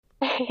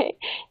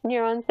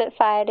Neurons that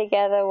fire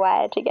together,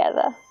 wire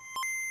together.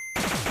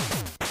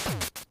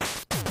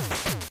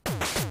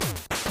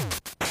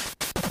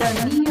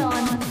 The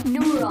Neon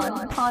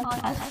Neuron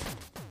Podcast.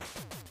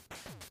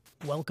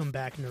 Welcome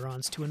back,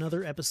 Neurons, to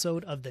another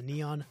episode of the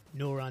Neon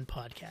Neuron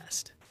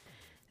Podcast.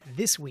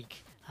 This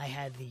week, I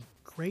had the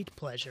great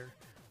pleasure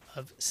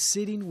of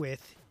sitting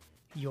with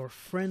your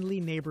friendly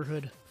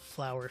neighborhood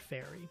flower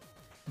fairy,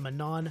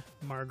 Manon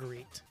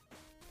Marguerite.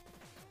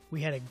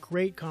 We had a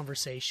great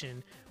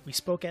conversation. We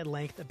spoke at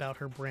length about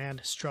her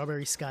brand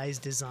Strawberry Skies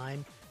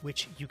Design,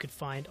 which you could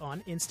find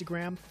on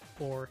Instagram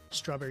or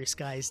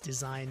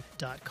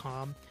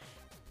strawberryskiesdesign.com.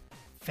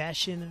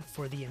 Fashion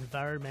for the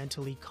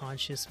environmentally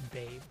conscious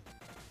babe.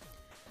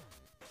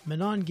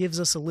 Manon gives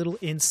us a little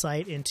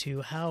insight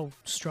into how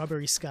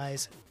Strawberry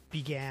Skies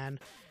began,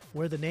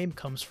 where the name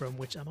comes from,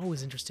 which I'm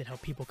always interested how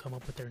people come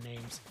up with their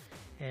names.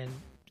 And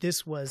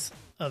this was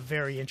a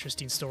very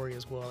interesting story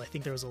as well. I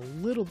think there was a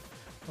little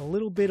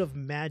bit of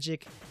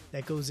magic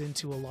that goes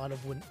into a lot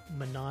of what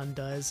Manon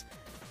does,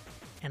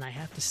 and I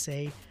have to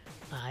say,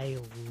 I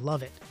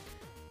love it.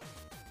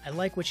 I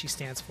like what she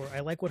stands for. I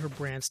like what her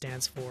brand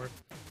stands for,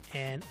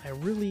 and I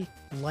really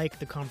like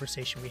the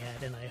conversation we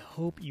had, and I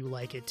hope you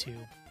like it too.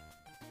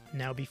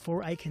 Now,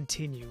 before I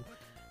continue,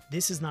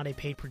 this is not a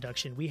paid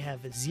production. We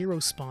have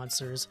 0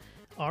 sponsors.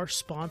 Our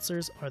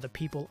sponsors are the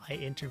people I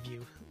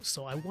interview.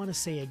 So I want to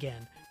say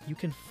again, you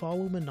can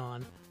follow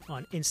Manon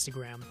on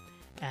Instagram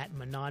at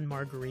Manon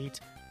Marguerite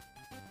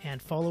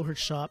and follow her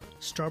shop,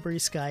 Strawberry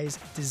Skies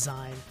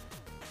Design,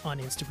 on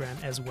Instagram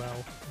as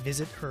well.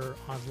 Visit her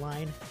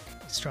online,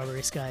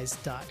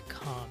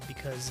 strawberryskies.com,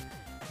 because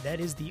that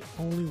is the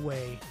only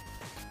way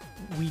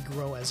we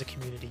grow as a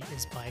community,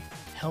 is by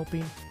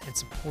helping and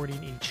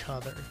supporting each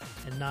other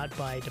and not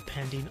by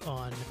depending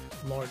on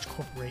large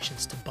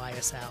corporations to buy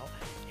us out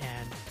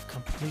and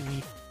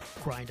completely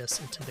grind us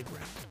into the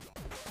ground.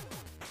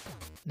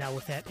 Now,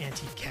 with that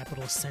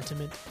anti-capitalist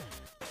sentiment,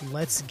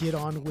 let's get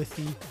on with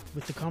the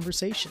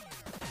conversation.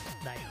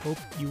 And I hope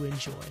you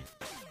enjoy.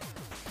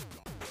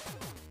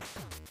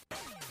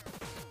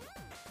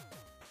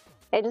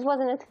 It just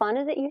wasn't as fun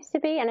as it used to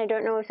be, and I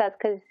don't know if that's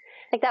because,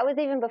 like, that was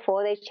even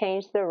before they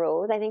changed the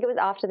rules. I think it was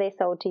after they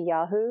sold to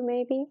Yahoo,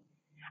 maybe.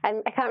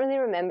 I can't really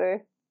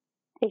remember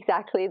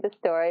exactly the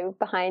story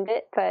behind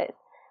it, but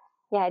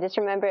yeah, I just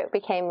remember it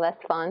became less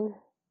fun.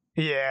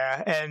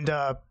 Yeah, and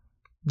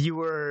you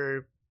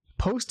were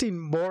posting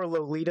more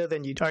Lolita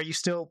than you... Are you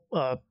still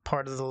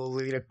part of the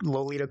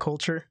Lolita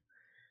culture?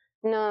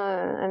 No,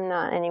 I'm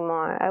not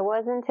anymore. I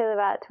was until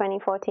about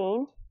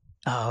 2014.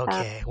 Oh,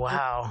 okay.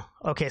 Wow.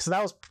 Okay, so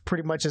that was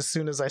pretty much as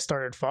soon as I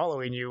started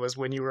following you, was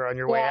when you were on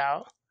your way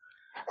out.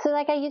 So,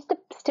 like, I used to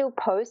still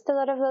post a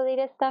lot of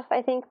Lolita stuff,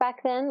 I think,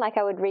 back then. Like,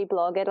 I would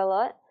reblog it a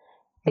lot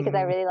because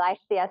I really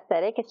liked the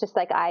aesthetic. It's just,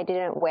 like, I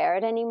didn't wear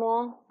it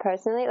anymore,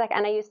 personally. Like,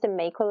 and I used to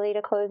make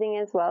Lolita clothing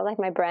as well. Like,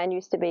 my brand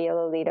used to be a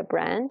Lolita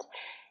brand.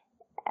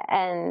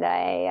 And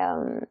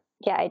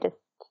I just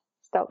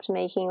stopped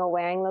making or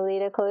wearing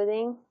Lolita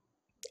clothing.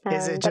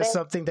 Is it just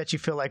something that you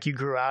feel like you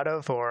grew out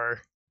of,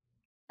 or...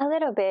 A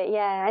little bit,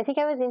 yeah. I think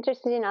I was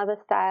interested in other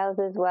styles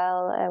as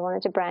well. I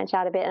wanted to branch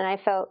out a bit, and I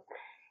felt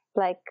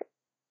like,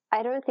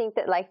 I don't think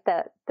that, like,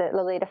 the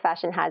Lolita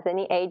fashion has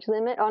any age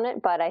limit on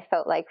it, but I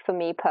felt like, for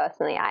me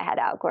personally, I had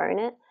outgrown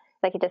it.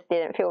 Like, it just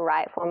didn't feel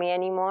right for me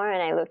anymore,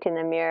 and I looked in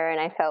the mirror and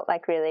I felt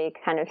like really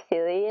kind of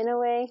silly in a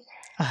way.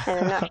 And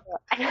I'm not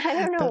sure. I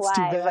don't know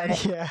why.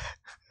 That's too bad. But,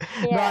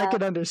 yeah. No, I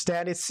can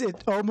understand. It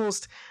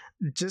almost,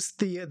 just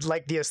the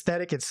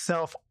aesthetic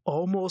itself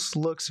almost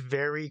looks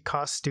very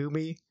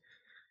costumey.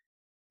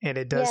 And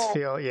it does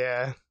feel,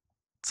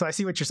 So I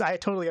see what I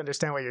totally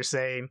understand what you're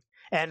saying.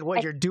 And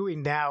what you're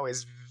doing now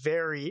is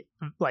very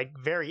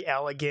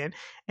elegant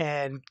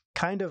and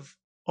kind of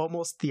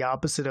almost the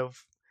opposite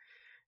of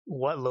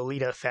what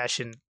Lolita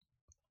fashion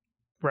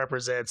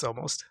represents,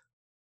 almost.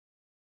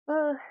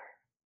 Correct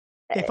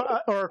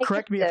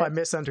me if I'm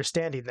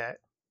misunderstanding that.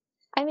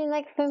 I mean,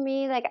 like, for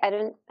me, like,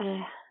 I'm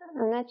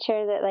not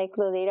sure that, like,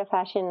 Lolita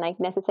fashion, like,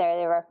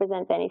 necessarily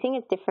represents anything.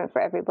 It's different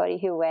for everybody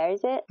who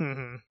wears it.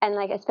 Mm-hmm. And,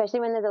 like, especially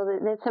when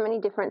there's so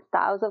many different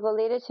styles of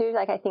Lolita too.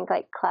 Like, I think,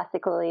 like,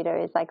 classic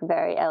Lolita is, like,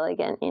 very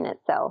elegant in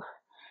itself.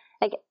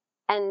 Like,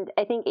 and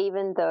I think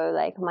even though,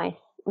 like,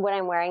 what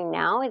I'm wearing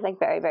now is, like,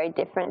 very, very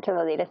different to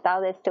Lolita style,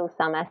 there's still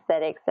some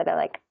aesthetics that are,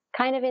 like,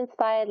 kind of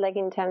inspired, like,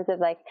 in terms of,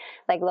 like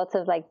lots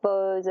of, like,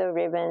 bows or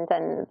ribbons,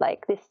 and,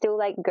 like, this still,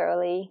 like,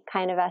 girly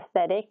kind of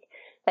aesthetic.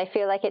 I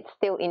feel like it's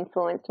still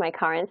influenced my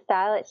current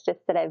style. It's just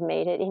that I've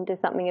made it into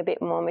something a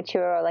bit more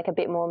mature, or, like, a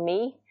bit more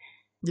me.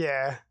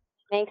 Yeah.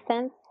 Makes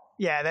sense?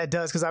 Yeah, that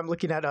does, because I'm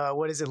looking at,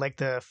 what is it, like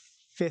the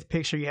 5th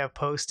picture you have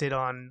posted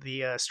on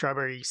the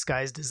Strawberry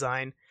Skies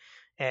Design,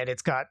 and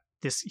it's got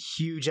this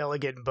huge,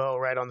 elegant bow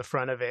right on the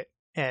front of it,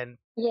 and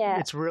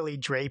it's really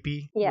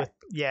drapey. Yeah.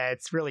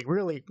 It's really,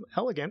 really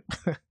elegant.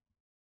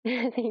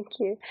 Thank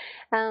you.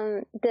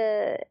 Hang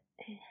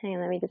on,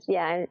 let me just,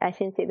 I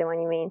can see the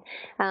one you mean.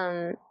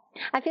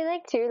 I feel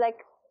like too,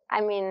 like,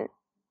 I mean,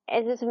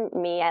 it's just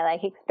me. I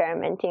like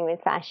experimenting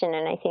with fashion,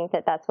 and I think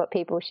that that's what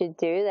people should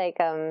do. Like,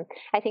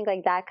 I think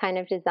like that kind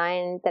of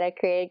design that I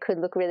created could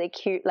look really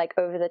cute, like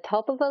over the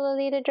top of a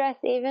Lolita dress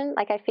even.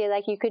 Like, I feel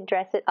like you could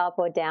dress it up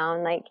or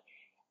down, like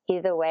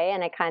either way.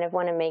 And I kind of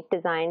want to make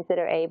designs that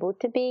are able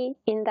to be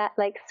in that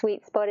like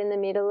sweet spot in the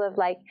middle of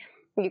like,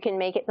 you can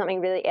make it something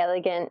really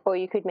elegant or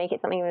you could make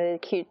it something really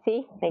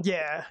cutesy. Like,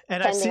 yeah.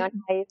 And depending on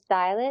how you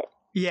style it.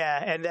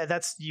 Yeah, and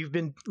that's, you've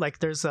been like,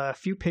 there's a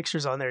few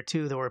pictures on there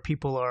too where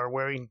people are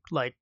wearing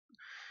like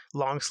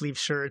long sleeve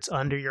shirts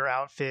under your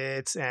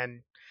outfits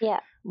and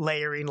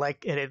layering,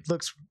 like, and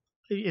it's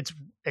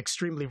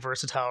extremely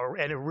versatile,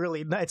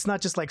 and it's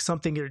not just like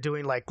something you're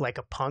doing like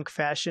a punk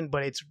fashion,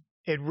 but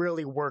it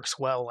really works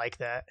well like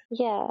that.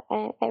 Yeah,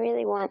 I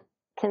really want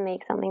to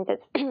make something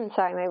that's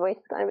sorry, my voice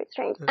is going a bit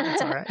strange.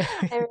 That's all right.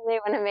 I really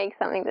want to make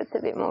something that's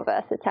a bit more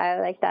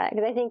versatile like that,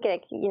 because I think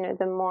like, you know,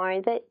 the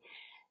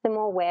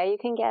more wear you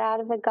can get out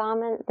of a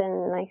garment,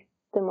 then like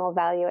the more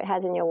value it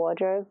has in your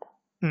wardrobe.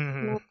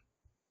 Mm-hmm. You know?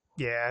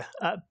 Yeah.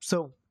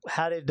 So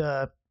how did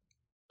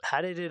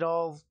it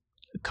all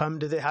come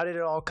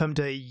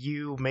to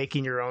you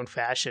making your own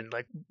fashion?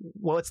 Like,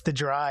 what's the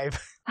drive?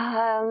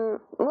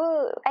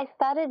 Well, I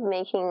started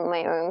making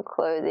my own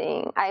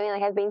clothing. I mean,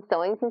 like, I've been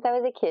sewing since I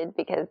was a kid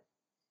because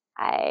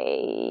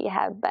I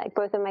have like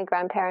both of my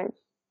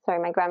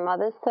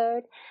grandmothers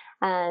sewed,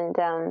 and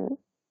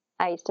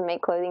I used to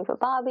make clothing for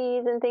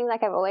Barbies and things.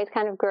 Like, I've always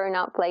kind of grown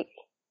up like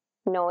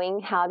knowing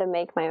how to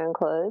make my own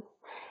clothes.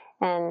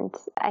 And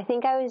I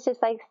think I was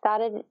just like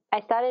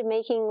I started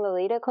making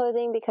Lolita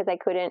clothing because I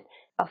couldn't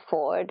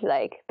afford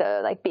like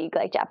the like big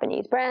like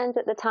Japanese brands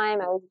at the time.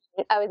 I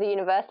was a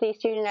university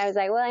student. I was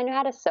like, well, I know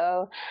how to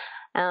sew.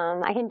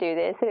 I can do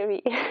this.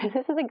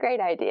 This is a great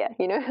idea,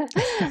 you know?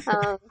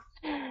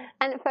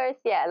 And at first,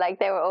 yeah, like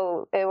they were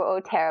all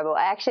terrible.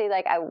 I actually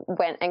I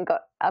went and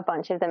got a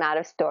bunch of them out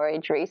of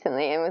storage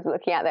recently and was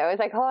looking at them. I was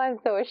like, oh, I'm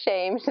so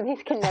ashamed.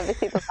 These can never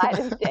see the light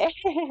of day.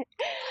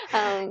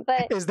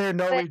 But is there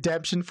no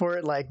redemption for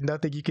it? Like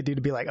nothing you could do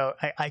to be like, oh,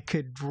 I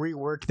could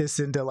rework this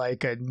into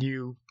like a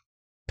new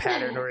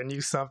pattern or a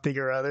new something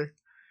or other?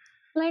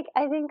 Like,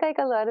 I think like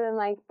a lot of them,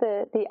 like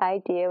the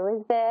idea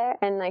was there,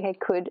 and like I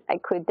could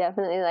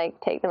definitely like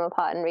take them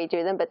apart and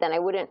redo them, but then I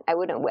wouldn't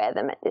wear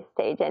them at this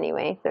stage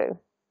anyway, so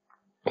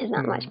there's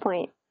not much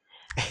point.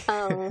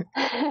 But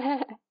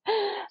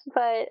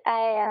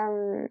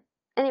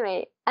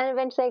anyway, and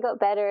eventually I got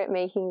better at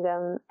making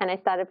them, and I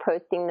started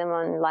posting them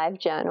on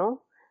LiveJournal.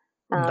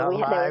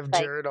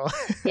 LiveJournal.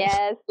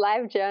 Yes,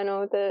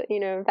 LiveJournal.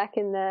 Back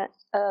in the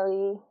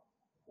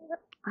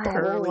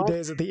early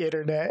days of the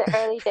internet. The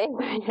early days,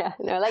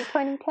 like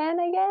 2010,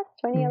 I guess,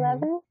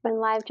 2011, when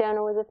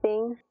LiveJournal was a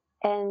thing.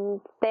 And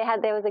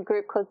there was a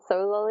group called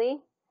Sololi,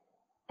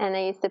 and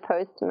I used to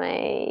post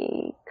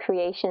my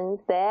creations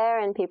there,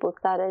 and people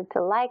started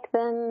to like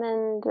them,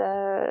 and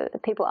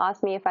people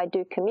asked me if I'd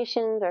do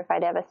commissions or if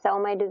I'd ever sell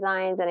my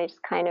designs, and I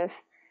just kind of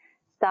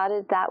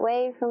started that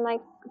way from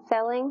like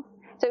selling.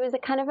 So it was a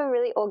kind of a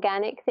really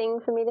organic thing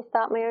for me to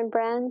start my own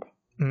brand.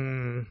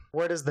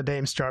 Where does the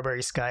name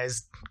Strawberry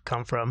Skies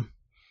come from?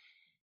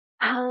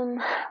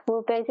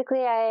 Well,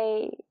 basically,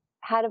 I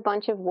had a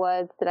bunch of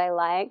words that I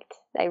liked.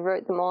 I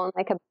wrote them all on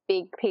like a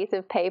big piece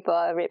of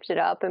paper, ripped it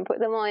up, and put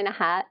them all in a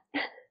hat,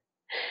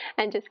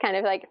 and just kind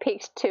of like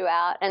picked two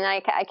out. And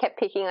I kept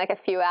picking like a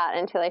few out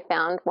until I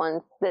found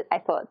ones that I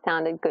thought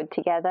sounded good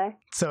together.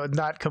 So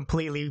not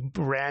completely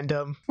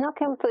random? Not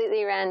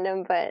completely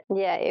random, but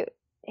yeah, it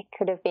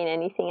could have been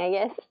anything, I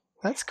guess.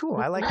 That's cool.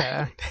 I like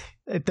that.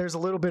 There's a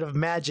little bit of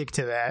magic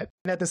to that.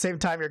 And at the same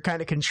time, you're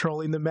kind of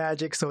controlling the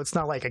magic. So it's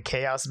not like a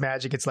chaos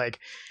magic. It's like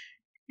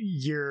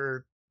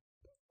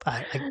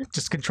I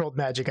just controlled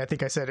magic. I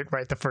think I said it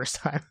right the first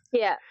time.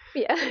 Yeah,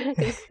 I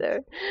think so.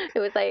 It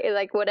was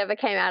like whatever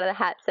came out of the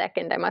hat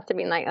second, I must have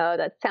been like, oh,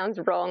 that sounds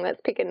wrong.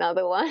 Let's pick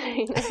another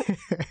one.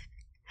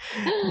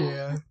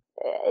 Yeah.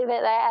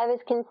 But I was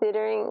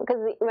considering,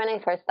 because when I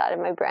first started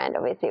my brand,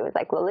 obviously it was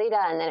like Lolita,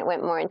 and then it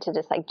went more into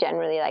just like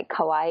generally like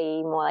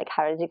kawaii, more like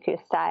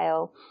Harajuku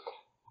style.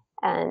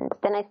 And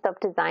then I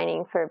stopped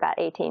designing for about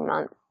 18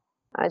 months.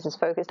 I was just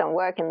focused on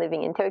work and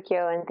living in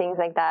Tokyo and things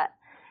like that.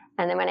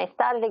 And then when I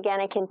started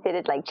again, I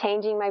considered like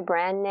changing my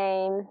brand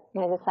name.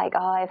 And I was just like, oh,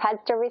 I've had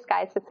Strawberry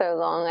Skies for so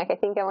long. Like, I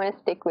think I want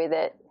to stick with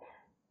it.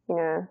 You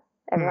know,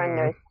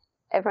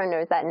 everyone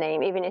knows that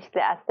name, even if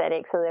the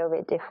aesthetic's a little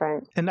bit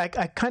different. And I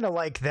kind of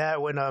like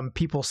that when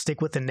people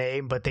stick with the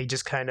name, but they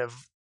just kind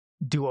of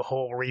do a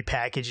whole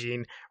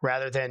repackaging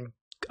rather than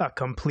a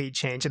complete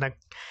change. And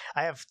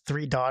I have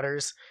 3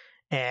 daughters,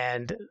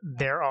 and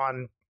they're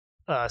on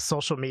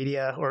social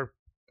media, or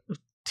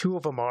 2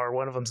 of them are.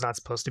 One of them's not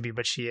supposed to be,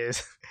 but she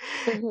is.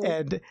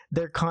 And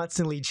they're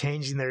constantly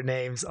changing their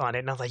names on it.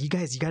 And I'm like, you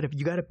guys, you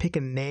gotta pick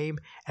a name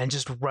and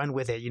just run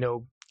with it. You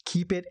know,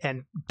 keep it,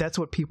 and that's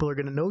what people are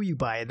gonna know you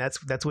by, and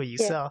that's what you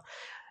sell.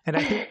 And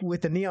I think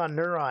with the Neon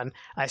Neuron,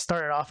 I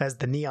started off as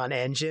the Neon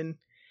Engine,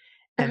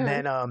 and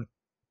then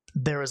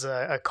there was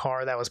a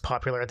car that was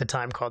popular at the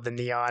time called the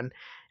Neon,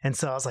 and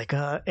so I was like,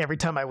 every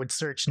time I would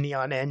search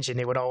Neon Engine,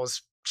 it would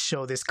always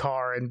show this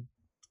car and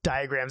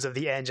diagrams of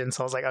the engine.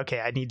 So I was like, okay,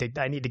 I need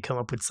to come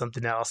up with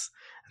something else.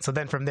 And so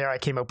then from there I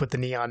came up with the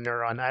neon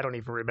neuron. I don't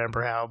even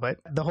remember how, but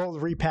the whole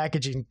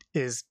repackaging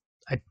is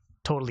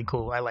totally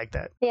cool. I like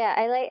that. Yeah,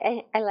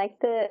 I like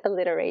the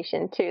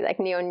alliteration too. Like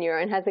neon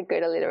neuron has a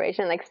good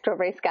alliteration. Like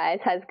strawberry skies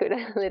has good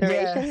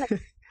alliteration. Yeah.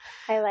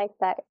 I like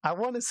that. I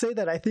want to say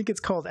that I think it's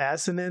called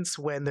assonance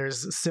when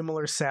there's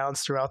similar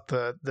sounds throughout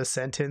the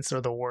sentence or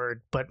the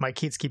word, but my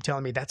kids keep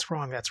telling me that's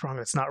wrong, that's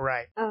not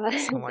right. So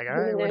I'm like, all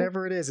right,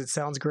 whatever it is, it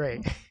sounds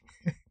great.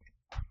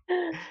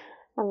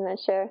 I'm not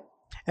sure.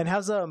 And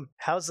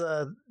how's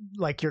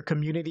like your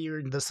community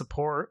or the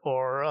support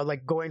or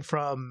like going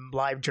from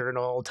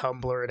LiveJournal,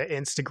 Tumblr to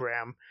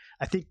Instagram?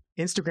 I think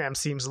Instagram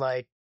seems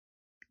like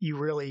you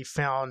really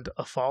found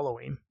a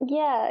following.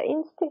 Yeah,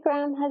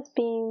 Instagram has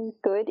been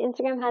good.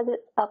 Instagram has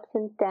its ups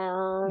and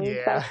downs.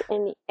 Yeah.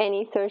 Like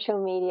any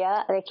social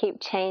media, they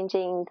keep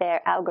changing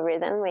their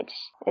algorithm, which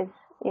is,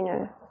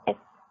 it's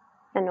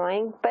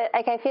annoying. But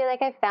like I feel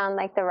like I found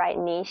like the right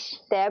niche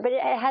there. But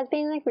it has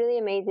been like really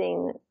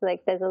amazing.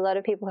 Like there's a lot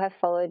of people who have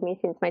followed me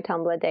since my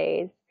Tumblr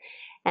days,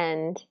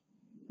 and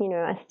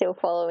are still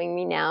following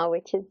me now,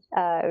 which is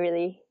I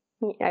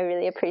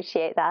really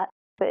appreciate that.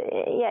 But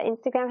yeah,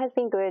 Instagram has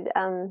been good.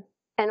 And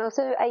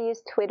also I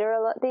use Twitter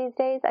a lot these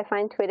days. I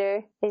find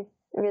Twitter is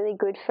really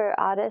good for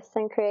artists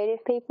and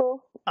creative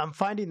people. I'm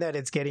finding that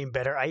it's getting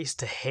better. I used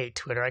to hate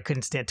Twitter. I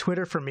couldn't stand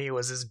Twitter. For me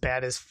was as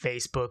bad as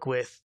Facebook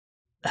with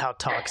how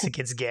toxic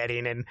it's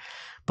getting.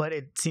 But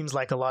it seems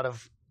like a lot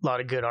of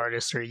good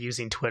artists are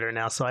using Twitter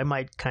now. So I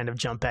might kind of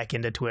jump back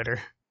into Twitter.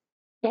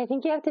 Yeah, I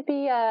think you have to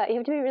be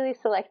really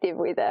selective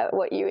with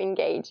what you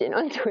engage in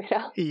on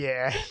Twitter.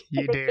 Yeah,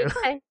 you do.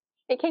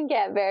 It can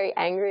get very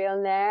angry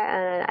on there,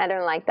 and I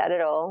don't like that at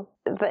all.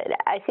 But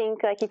I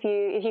think like if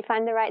you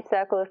find the right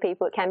circle of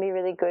people, it can be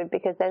really good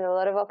because there's a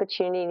lot of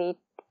opportunity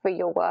for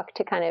your work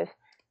to kind of,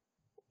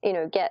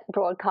 get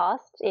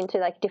broadcast into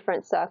like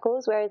different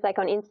circles. Whereas like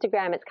on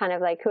Instagram, it's kind of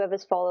like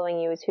whoever's following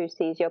you is who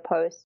sees your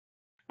post,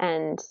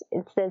 and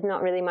there's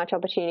not really much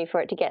opportunity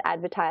for it to get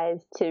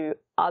advertised to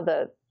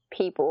other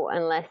people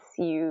unless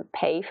you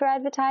pay for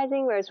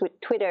advertising. Whereas with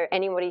Twitter,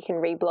 anybody can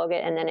reblog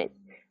it and then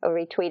or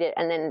retweet it,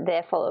 and then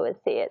their followers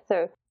see it.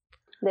 So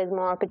there's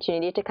more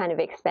opportunity to kind of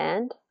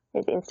expand.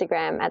 Is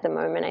Instagram at the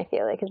moment, I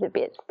feel like, is a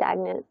bit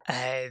stagnant.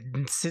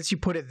 Since you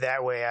put it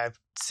that way, it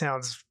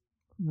sounds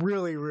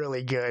really,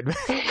 really good.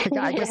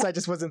 I guess I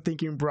just wasn't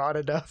thinking broad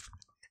enough.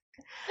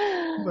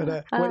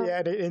 But what you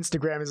add to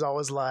Instagram is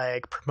always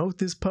like, promote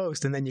this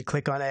post, and then you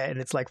click on it, and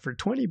it's like, for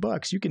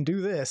 $20, you can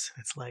do this.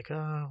 It's like,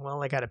 oh,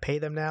 well, I got to pay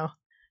them now.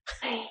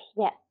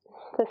 Yeah.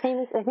 So I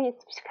think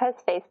it's because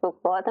Facebook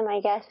bought them,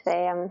 I guess.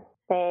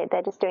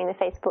 They're just doing the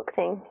Facebook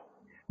thing.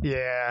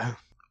 Yeah.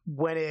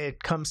 When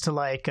it comes to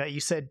like, you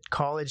said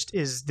college,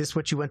 is this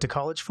what you went to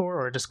college for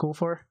or to school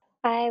for?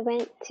 I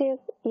went to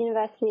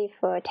university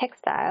for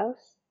textiles.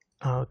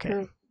 Oh,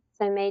 okay.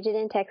 So I majored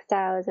in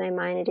textiles and I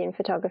minored in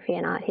photography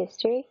and art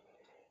history.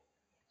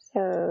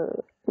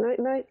 So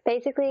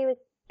basically with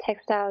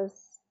textiles,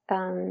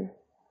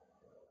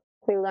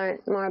 we learned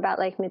more about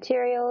like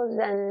materials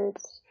and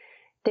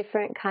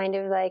different kind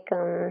of like,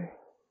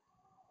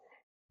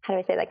 how do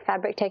I say, like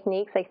fabric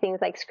techniques, like things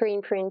like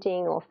screen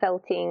printing or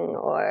felting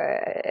or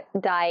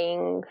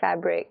dyeing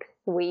fabric,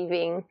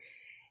 weaving,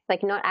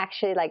 like not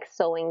actually like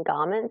sewing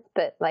garments,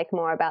 but like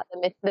more about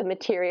the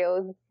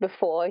materials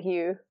before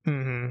you.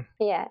 Mm-hmm.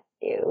 Yeah,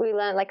 we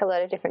learned like a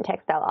lot of different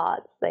textile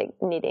arts, like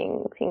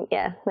knitting,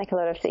 like a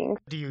lot of things.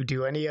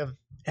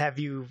 Have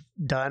you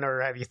done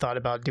or have you thought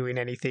about doing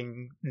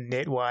anything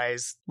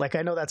knit-wise? Like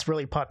I know that's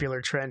really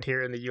popular trend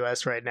here in the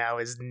U.S. right now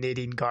is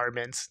knitting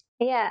garments.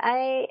 Yeah,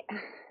 I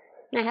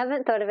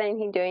haven't thought of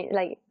anything doing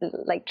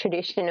like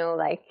traditional,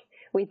 like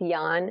with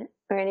yarn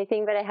or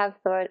anything, but I have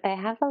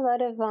a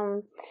lot of,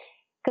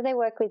 because I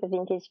work with a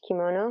vintage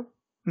kimono,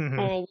 mm-hmm.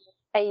 and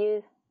I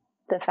use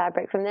the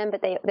fabric from them,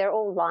 but they're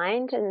all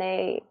lined and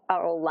they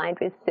are all lined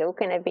with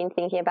silk, and I've been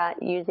thinking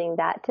about using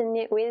that to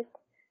knit with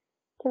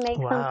to make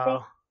something.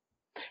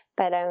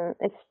 But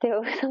it's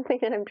still something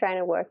that I'm trying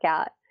to work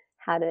out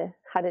how to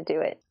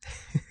do it.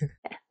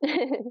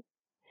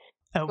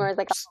 Or as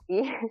like a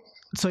hobby.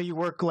 So you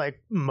work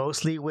like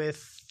mostly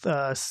with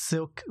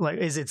silk, like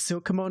is it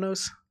silk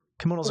kimonos?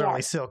 Kimonos are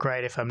only silk,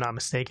 right? If I'm not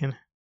mistaken.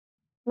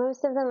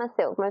 Most of them are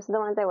silk. Most of the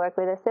ones I work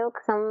with are silk.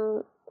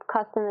 Some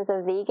customers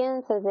are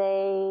vegan, so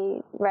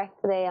they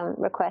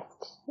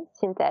request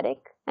synthetic,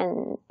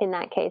 and in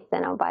that case,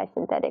 then I'll buy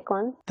synthetic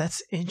ones.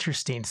 That's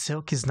interesting.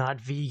 Silk is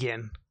not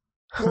vegan.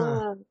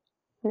 Huh.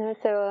 No,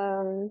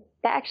 so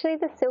actually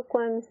the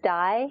silkworms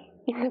die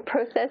in the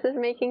process of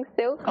making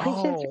silk.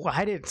 Oh,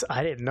 I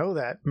didn't know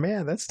that.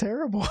 Man, that's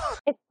terrible.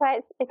 It's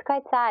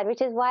quite sad,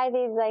 which is why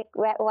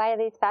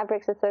these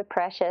fabrics are so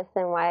precious,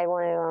 and why I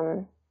want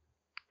to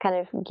kind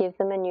of give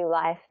them a new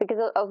life.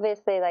 Because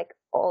obviously, like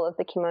all of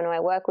the kimono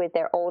I work with,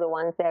 they're older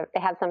ones. They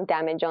have some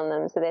damage on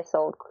them, so they're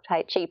sold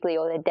quite cheaply,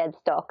 or they're dead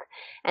stock,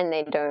 and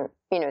they don't,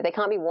 they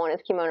can't be worn as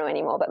kimono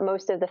anymore. But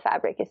most of the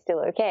fabric is still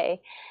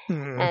okay,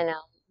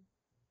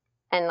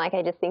 And like,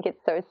 I just think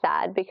it's so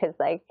sad because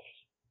like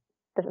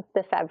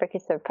the fabric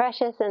is so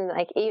precious, and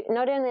like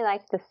not only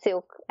like the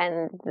silk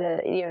and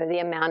the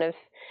amount of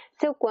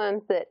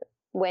silkworms that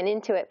went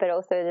into it, but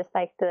also just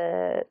like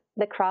the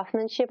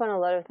craftsmanship on a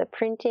lot of the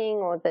printing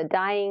or the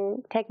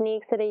dyeing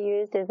techniques that are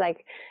used is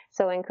like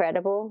so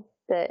incredible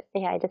that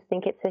I just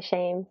think it's a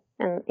shame,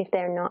 and if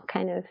they're not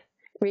kind of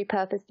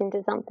repurposed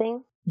into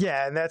something.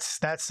 Yeah, and that's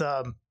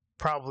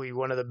probably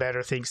one of the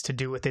better things to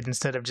do with it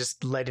instead of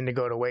just letting it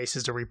go to waste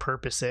is to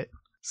repurpose it.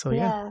 So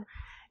yeah.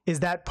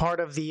 Is that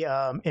part of the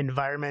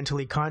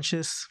environmentally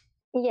conscious?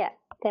 Yeah,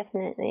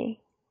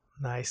 definitely.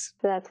 Nice.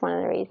 So that's one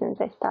of the reasons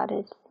I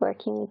started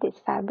working with this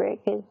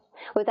fabric.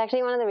 It's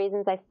actually one of the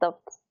reasons I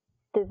stopped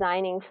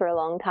designing for a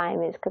long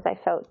time, is because I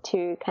felt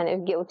too kind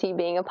of guilty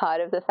being a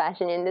part of the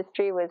fashion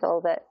industry with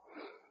all the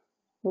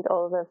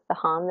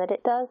harm that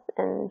it does,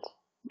 and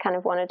kind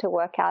of wanted to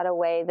work out a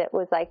way that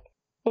was like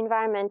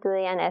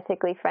environmentally and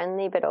ethically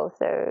friendly, but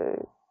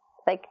also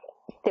like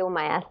still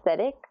my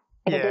aesthetic.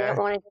 Like,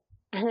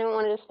 I didn't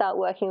want to start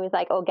working with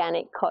like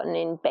organic cotton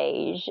in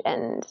beige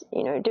and,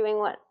 doing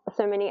what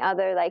so many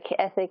other like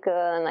ethical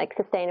and like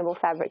sustainable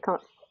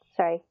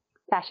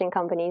fashion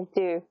companies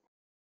do.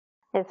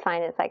 It's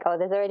fine. It's like, oh,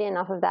 there's already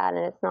enough of that,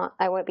 and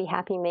I won't be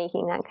happy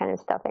making that kind of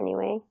stuff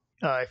anyway.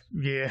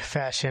 Yeah,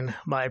 fashion.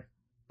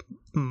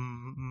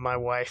 My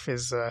wife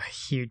is a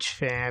huge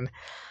fan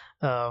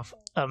of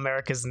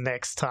America's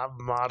Next Top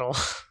Model.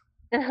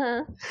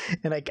 Uh-huh.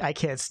 And I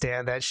can't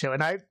stand that show.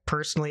 And I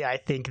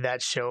think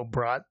that show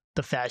brought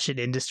the fashion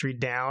industry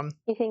down.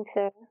 You think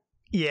so?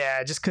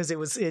 Yeah, just because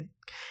it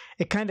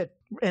kind of,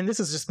 and this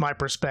is just my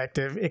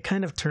perspective, it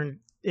kind of turned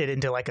it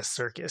into like a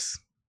circus.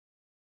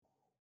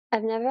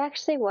 I've never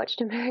actually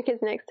watched America's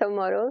Next Top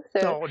Model,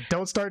 so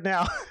don't start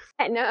now.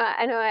 I know.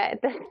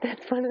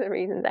 That's one of the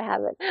reasons I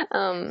haven't.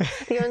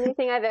 The only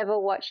thing I've ever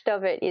watched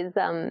of it is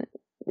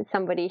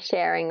somebody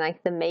sharing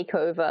like the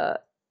makeover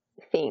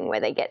thing where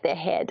they get their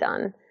hair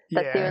done.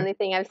 That's the only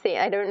thing I've seen.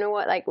 I don't know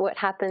what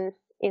happens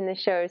in the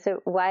show.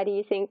 So what do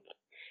you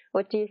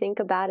think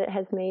about it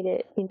has made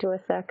it into a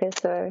circus?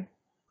 Or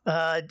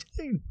I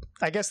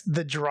guess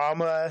the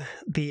drama,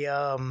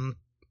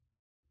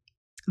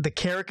 the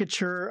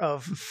caricature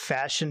of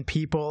fashion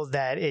people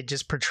that it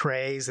just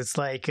portrays, it's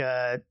like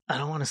I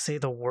don't want to say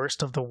the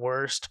worst of the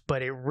worst,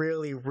 but it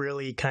really,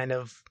 really kind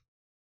of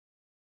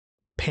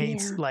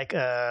paints like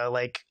a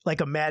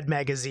Mad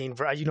Magazine.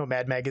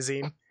 Mad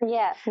Magazine?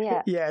 Yeah.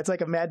 Yeah, it's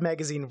like a Mad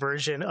Magazine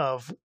version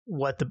of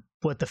what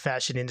the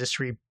fashion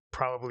industry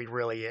probably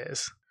really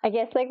is. I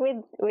guess like with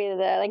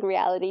like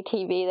reality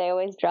TV, they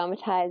always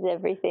dramatize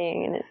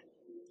everything, and it's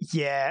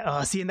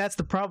see, and that's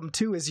the problem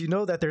too, is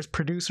that there's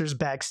producers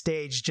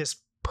backstage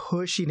just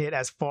pushing it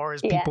as far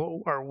as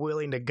people are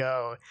willing to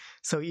go.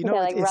 So they're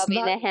like it's rubbing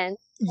not, their hands.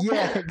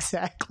 Yeah,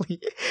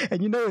 exactly.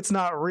 And it's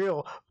not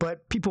real,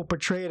 but people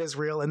portray it as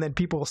real, and then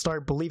people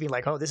start believing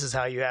like, oh, this is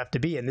how you have to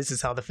be, and this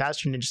is how the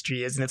fashion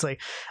industry is. And it's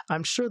like,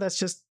 I'm sure that's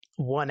just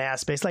one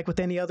aspect. It's like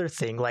with any other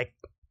thing, like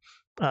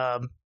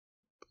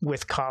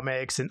with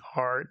comics and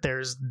art,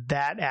 there's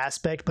that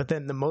aspect, but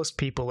then the most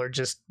people are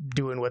just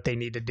doing what they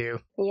need to do.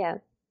 Yeah.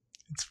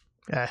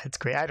 It's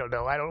great. I don't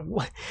know.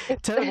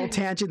 Terrible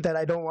tangent that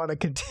I don't want to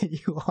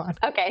continue on.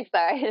 Okay,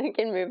 sorry. I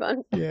can move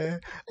on. Yeah.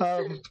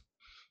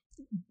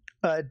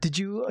 Do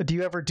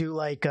you ever do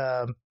like,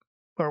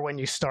 or when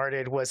you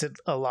started, was it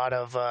a lot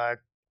of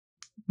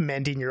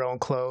mending your own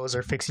clothes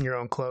or fixing your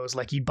own clothes?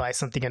 Like you'd buy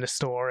something in a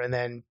store and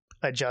then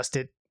adjust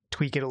it,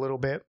 tweak it a little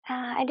bit?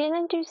 I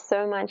didn't do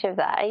so much of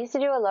that. I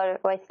still do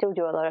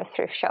a lot of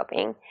thrift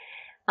shopping.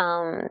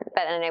 But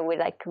then I would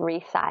like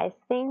resize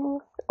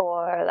things,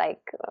 or like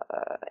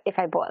if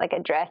I bought like a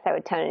dress, I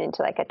would turn it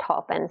into like a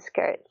top and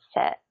skirt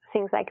set,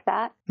 things like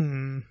that.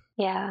 Mm.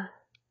 Yeah.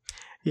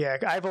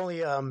 I've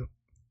only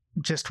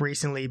just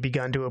recently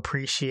begun to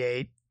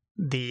appreciate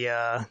the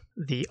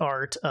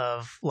art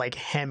of like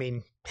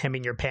hemming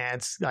your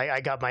pants. I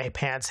got my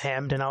pants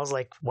hemmed, and I was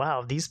like,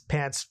 wow, these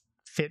pants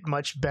fit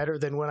much better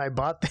than when I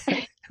bought them.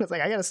 I was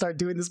like, I got to start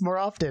doing this more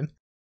often.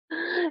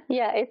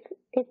 Yeah,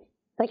 it's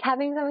like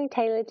having something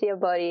tailored to your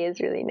body is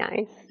really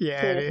nice.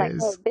 Yeah, it is. Like,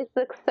 oh, this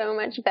looks so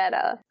much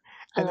better.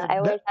 I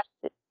always have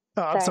to.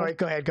 Oh, I'm sorry.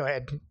 Go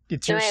ahead.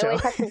 It's your show. I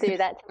always have to do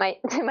that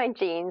to my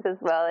jeans as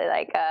well.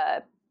 Like,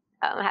 I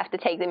have to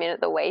take them in at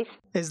the waist.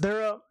 Is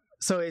there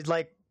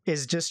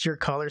is just your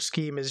color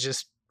scheme is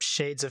just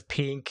shades of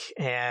pink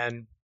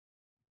and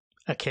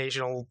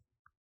occasional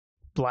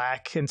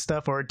black and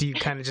stuff, or do you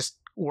kind of just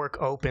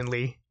work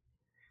openly?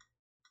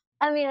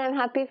 I mean, I'm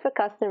happy for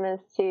customers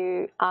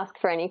to ask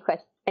for any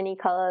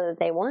color that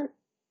they want.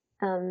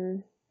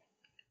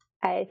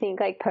 I think,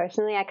 like,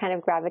 personally, I kind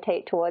of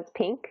gravitate towards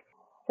pink.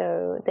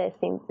 So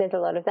there's a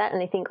lot of that.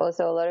 And I think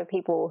also a lot of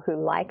people who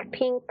like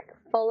pink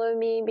follow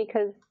me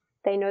because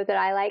they know that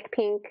I like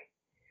pink.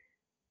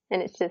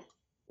 And it's just...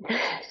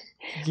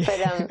 But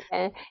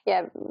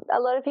a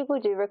lot of people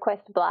do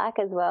request black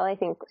as well. I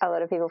think a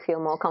lot of people feel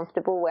more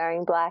comfortable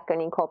wearing black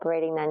and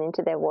incorporating that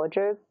into their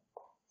wardrobe.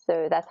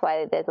 So that's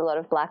why there's a lot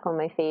of black on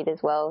my feed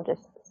as well.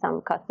 Just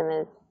some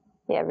customers,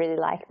 really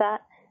like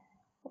that.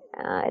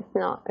 It's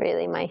not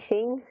really my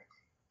thing.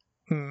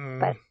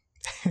 But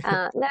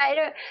no, I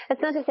don't.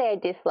 It's not to say I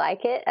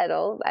dislike it at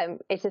all.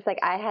 It's just like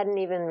I hadn't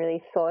even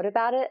really thought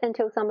about it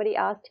until somebody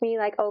asked me,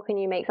 like, "Oh, can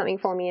you make something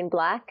for me in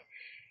black?"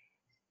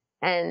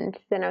 And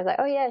then I was like,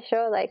 "Oh yeah,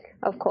 sure. Like,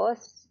 of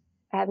course,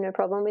 I have no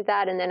problem with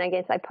that." And then I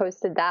guess I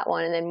posted that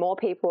one, and then more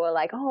people were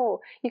like,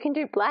 "Oh, you can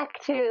do black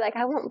too. Like,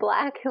 I want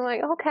black." I'm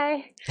like,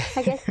 "Okay,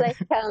 I guess like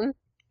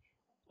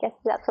guess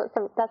that's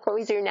what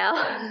we do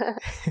now."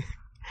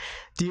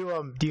 Do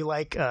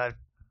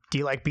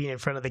you like being in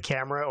front of the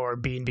camera or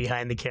being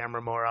behind the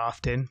camera more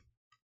often?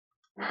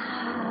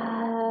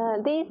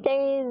 These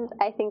days,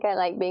 I think I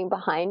like being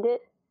behind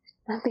it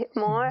a bit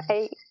more.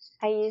 I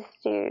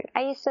used to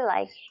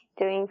like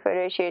doing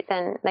photo shoots,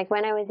 and like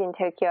when I was in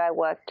Tokyo, I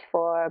worked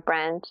for a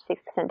brand 6%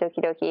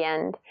 Doki,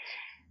 and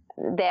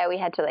there we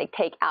had to like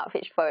take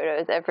outfit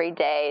photos every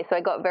day. So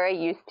I got very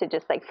used to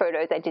just like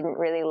photos I didn't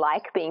really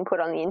like being put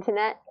on the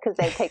internet, because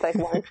they'd take like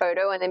one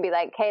photo and then be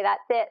like, "Hey,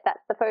 that's it.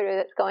 That's the photo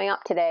that's going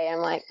up today." And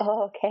I'm like,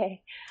 "Oh,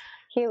 okay,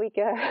 here we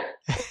go."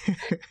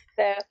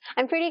 So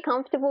I'm pretty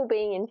comfortable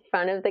being in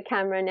front of the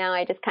camera now.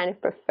 I just kind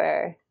of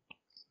prefer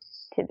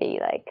to be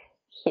like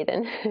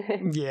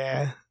hidden.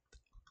 Yeah.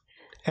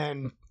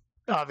 And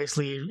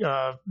obviously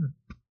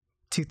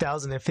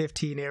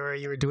 2015 era,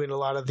 you were doing a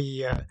lot of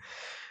the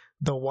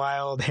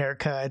wild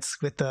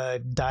haircuts with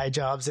the dye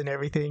jobs and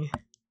everything.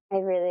 I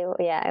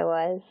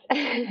was.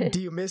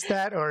 Do you miss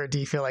that, or do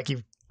you feel like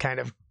you've kind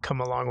of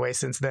come a long way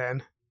since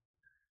then?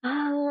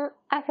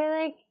 I feel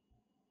like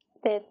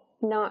that's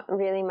not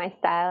really my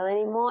style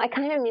anymore. I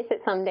kind of miss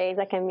it some days.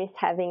 Like I miss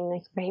having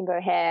like rainbow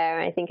hair,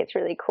 and I think it's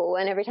really cool.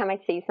 And every time I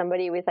see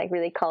somebody with like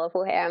really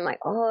colorful hair, I'm like,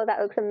 "Oh, that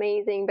looks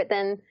amazing." But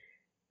then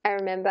I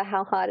remember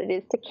how hard it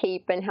is to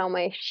keep, and how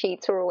my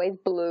sheets were always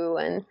blue,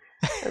 and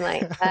I'm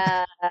like,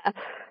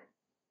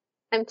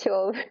 I'm too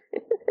old.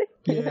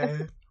 Yeah.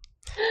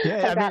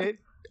 Yeah, I mean,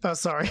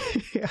 sorry.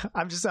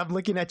 I'm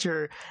looking at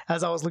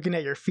as I was looking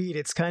at your feed,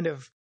 it's kind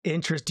of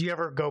interesting. Do you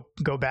ever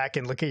go back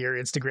and look at your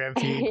Instagram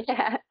feed?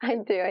 Yeah, I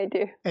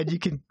do. And you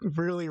can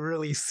really,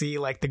 really see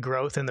like the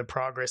growth and the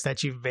progress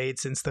that you've made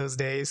since those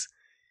days.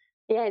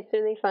 Yeah, it's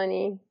really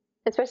funny.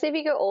 Especially if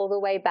you go all the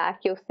way back,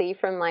 you'll see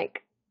from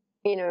like,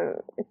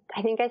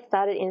 I think I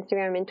started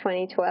Instagram in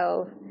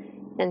 2012.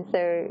 And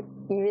so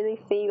you really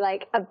see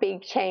like a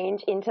big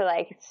change into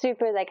like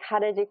super like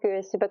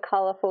Harajuku, super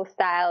colorful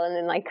style, and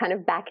then like kind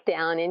of back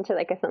down into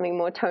like something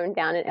more toned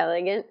down and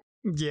elegant.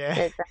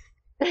 Yeah.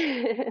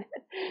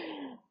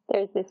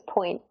 There's this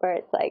point where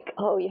it's like,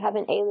 "Oh, you have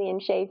an alien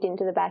shaved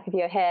into the back of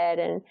your head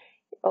and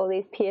all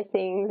these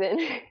piercings." And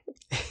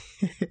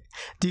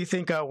do you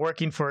think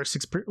working for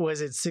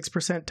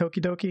 6%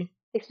 Tokidoki?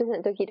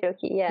 6% Doki,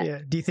 yeah.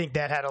 Yeah. Do you think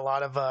that had a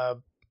lot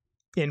of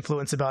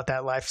influence about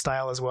that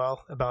lifestyle as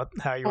well, about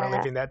how you were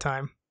living that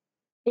time?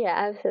 Yeah,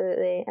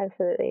 absolutely.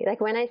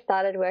 Like when I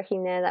started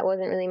working there, that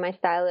wasn't really my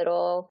style at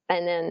all.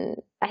 And then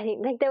I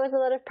think like there was a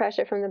lot of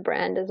pressure from the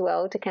brand as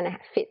well to kind of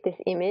fit this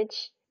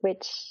image,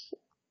 which,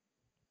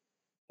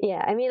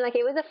 yeah, I mean, like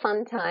it was a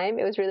fun time.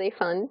 It was really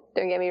fun.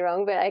 Don't get me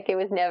wrong, but like it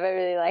was never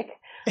really like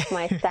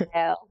my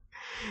style.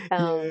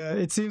 Yeah,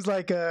 it seems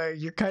like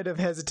you're kind of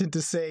hesitant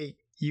to say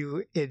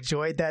you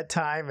enjoyed that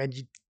time, and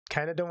you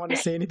kind of don't want to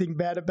say anything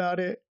bad about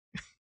it.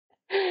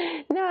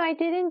 No, I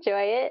did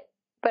enjoy it,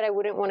 but I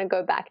wouldn't want to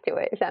go back to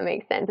it, if that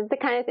makes sense.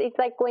 It's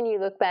like when you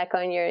look back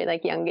on your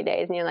like younger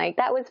days and you're like,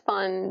 that was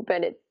fun,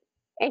 but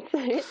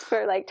it's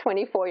for like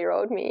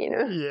 24-year-old me,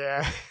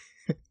 Yeah.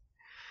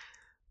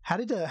 How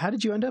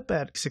did you end up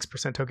at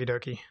 6%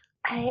 Tokidoki?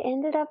 I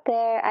ended up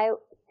there.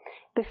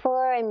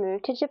 Before I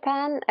moved to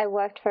Japan, I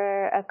worked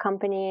for a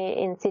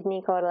company in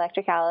Sydney called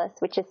Electric Alice,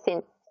 which has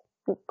since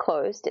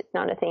closed. It's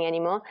not a thing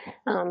anymore.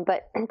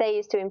 But they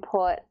used to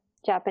import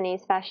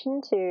Japanese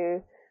fashion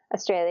to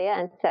Australia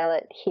and sell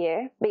it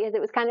here, because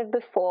it was kind of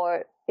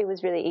before it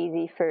was really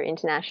easy for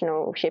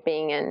international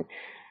shipping and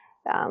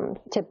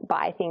to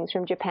buy things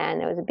from Japan.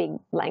 There was a big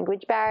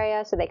language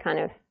barrier, so they kind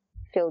of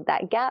filled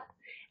that gap.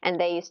 And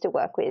they used to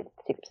work with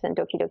 6%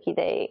 Doki.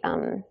 They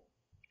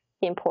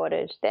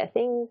imported their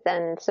things,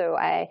 and so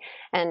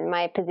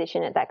my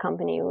position at that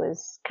company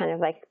was kind of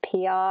like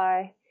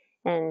PR,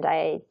 and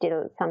I did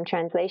some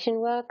translation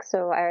work.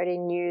 So I already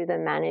knew the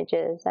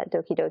managers at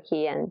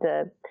Doki and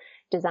the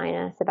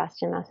designer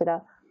Sebastian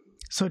Masuda.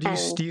 So do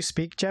you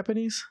speak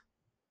Japanese?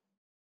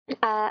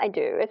 I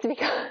do. It's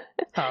because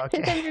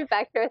since I moved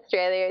back to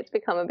Australia, it's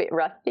become a bit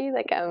rusty.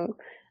 Like I'm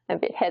a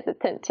bit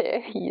hesitant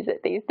to use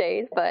it these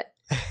days, but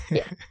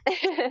yeah.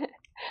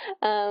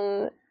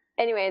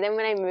 Anyway, then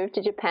when I moved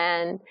to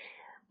Japan,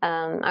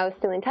 I was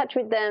still in touch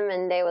with them,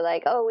 and they were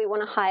like, "Oh, we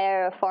want to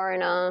hire a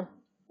foreigner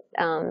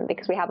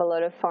because we have a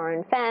lot of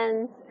foreign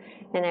fans."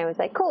 And I was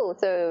like, "Cool."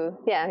 So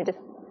yeah, I just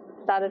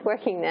started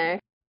working there.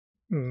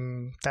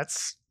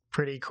 That's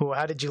pretty cool.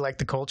 How did you like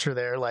the culture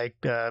there? Like,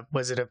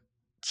 was it a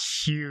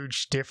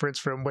huge difference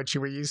from what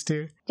you were used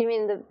to? Do you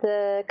mean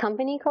the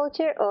company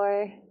culture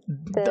or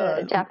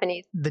the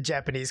Japanese? The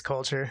Japanese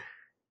culture.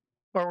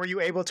 Or were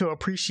you able to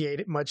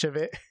appreciate much of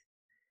it?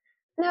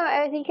 No,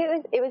 I think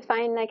it was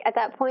fine. Like at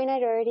that point, I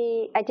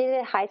did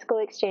a high school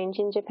exchange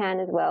in Japan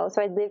as well,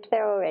 so I lived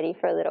there already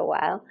for a little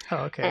while.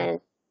 Oh, okay. And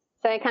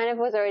so I kind of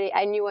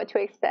I knew what to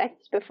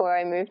expect before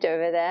I moved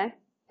over there.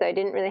 So I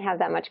didn't really have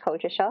that much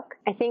culture shock.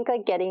 I think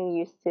like getting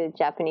used to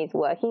Japanese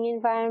working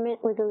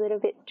environment was a little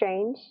bit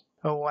strange.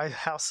 Oh, why?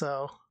 How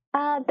so?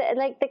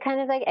 The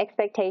kind of like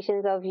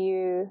expectations of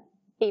you,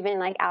 even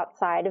like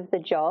outside of the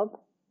job,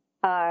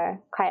 are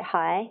quite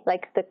high.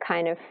 Like the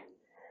kind of,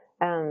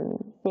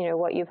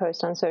 what you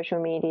post on social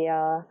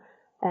media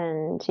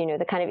and,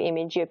 the kind of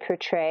image you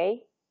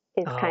portray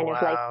is kind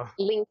of like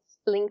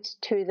linked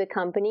to the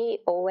company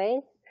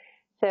always.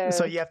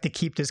 So you have to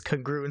keep this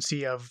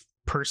congruency of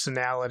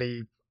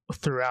personality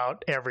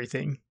throughout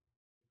everything.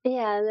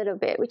 Yeah, a little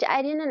bit, which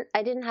I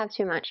didn't have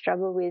too much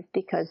trouble with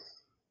because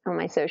on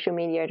my social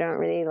media I don't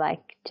really like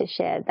to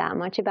share that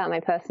much about my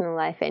personal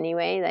life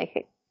anyway.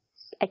 Like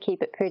I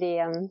keep it pretty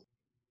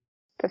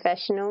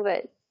professional,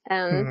 but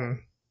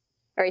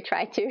or I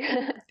try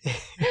to.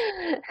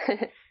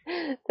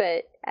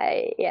 But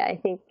I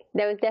think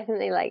there was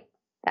definitely like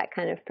that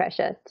kind of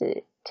pressure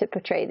to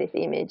portray this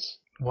image.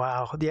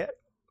 Wow. Yeah.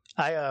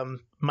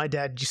 My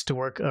dad used to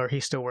work, or he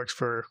still works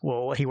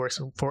he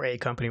works for a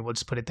company, we'll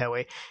just put it that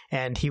way.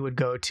 And he would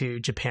go to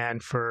Japan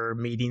for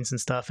meetings and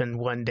stuff. And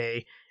one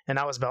day, and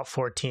I was about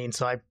 14,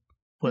 so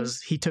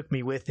he took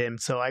me with him.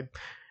 So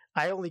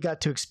I only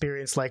got to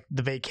experience like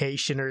the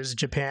vacationers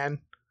Japan,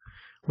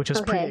 which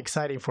was pretty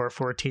exciting for a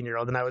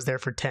 14-year-old. And I was there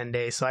for 10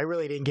 days. So I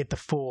really didn't get the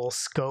full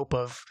scope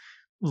of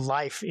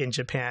life in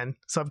Japan.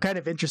 So I'm kind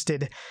of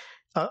interested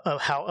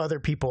of how other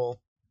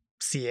people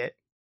see it.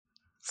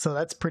 So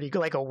that's pretty good.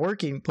 Like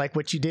like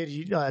what you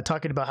did,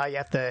 talking about how you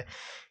have to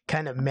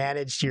kind of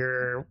manage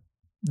the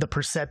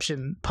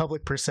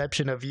public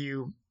perception of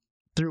you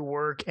through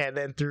work and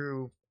then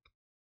through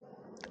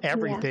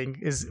everything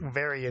is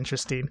very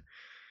interesting.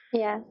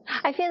 Yeah.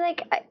 I feel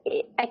like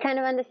I kind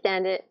of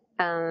understand it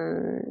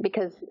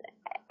because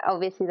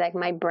obviously like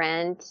my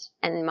brand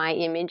and my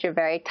image are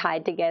very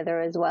tied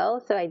together as well.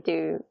 So I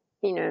do,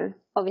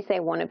 obviously I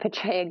want to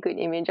portray a good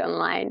image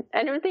online.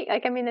 I don't think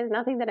there's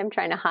nothing that I'm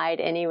trying to hide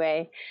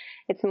anyway.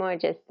 It's more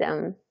just, I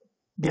want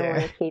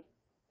to keep.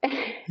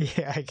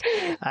 Yeah,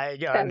 I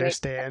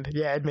understand.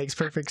 Yeah, it makes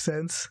perfect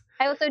sense.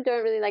 I also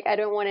don't really I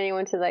don't want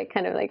anyone to like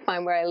kind of like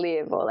find where I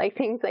live or like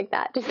things like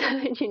that. Just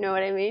you know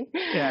what I mean?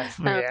 Yeah,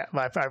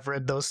 I've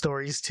read those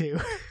stories too.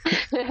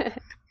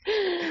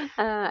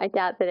 I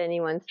doubt that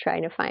anyone's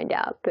trying to find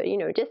out, but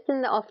just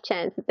in the off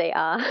chance that they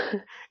are,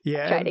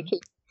 try to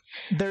keep.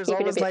 There's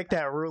always like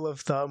that rule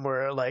of thumb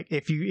where like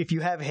if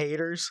you have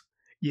haters,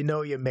 you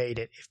made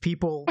it. If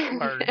people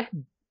are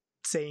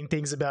saying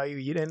things about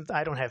you, and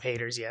I don't have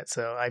haters yet,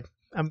 so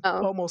I'm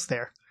almost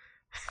there.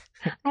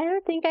 I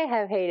don't think I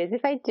have haters.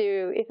 If I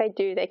do,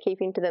 they're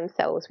keeping to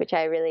themselves, which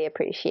I really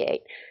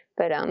appreciate.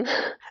 But and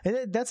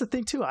that's the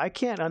thing too. I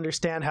can't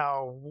understand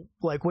how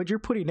like what you're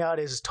putting out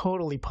is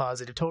totally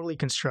positive, totally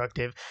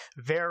constructive,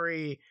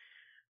 very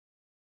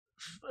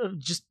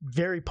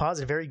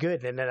positive, very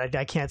good. And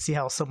I can't see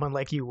how someone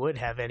like you would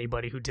have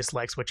anybody who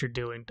dislikes what you're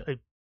doing.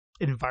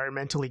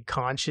 Environmentally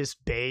conscious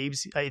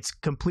babes. It's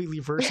completely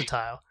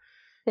versatile.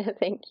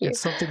 Thank you. It's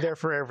something there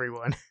for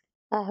everyone.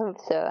 I hope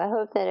so. I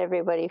hope that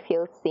everybody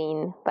feels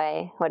seen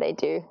by what I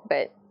do.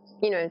 But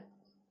I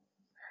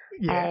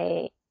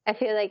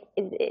feel like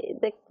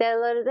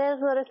there's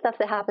a lot of stuff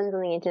that happens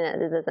on the internet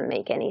that doesn't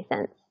make any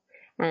sense.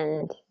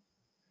 And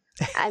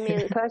I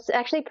mean,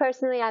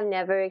 personally, I've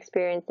never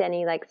experienced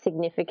any like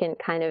significant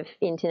kind of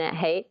internet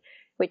hate,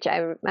 which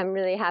I'm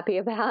really happy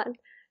about.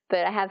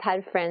 But I have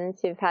had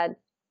friends who've had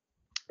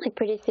like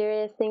pretty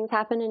serious things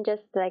happen, and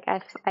just like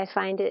I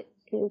find it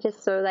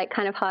just so like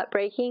kind of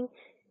heartbreaking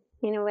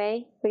in a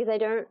way, because I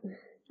don't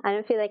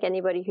feel like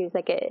anybody who's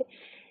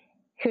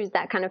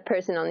that kind of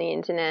person on the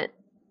internet,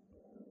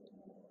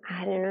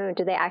 I don't know,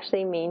 do they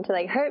actually mean to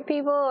like hurt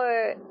people?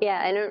 Or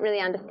I don't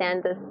really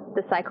understand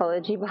the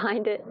psychology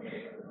behind it.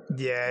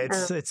 Yeah,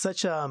 it's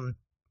such a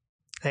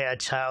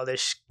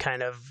childish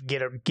kind of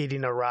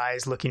getting a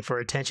rise, looking for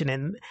attention,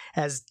 and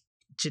as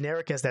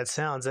generic as that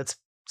sounds, that's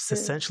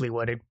essentially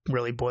what it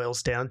really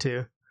boils down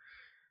to.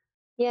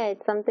 Yeah,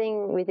 it's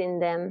something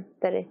within them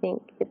that I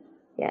think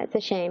it's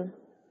a shame.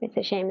 It's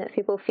a shame that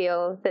people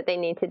feel that they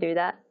need to do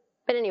that.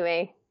 But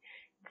anyway,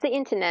 it's the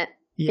internet.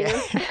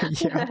 Yeah.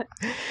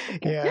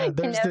 Yeah.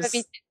 There's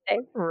this,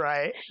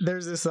 right.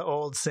 There's this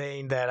old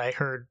saying that I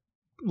heard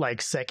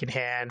like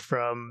secondhand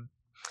from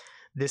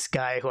this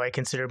guy who I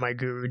consider my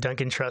guru,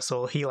 Duncan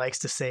Trussell. He likes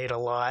to say it a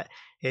lot.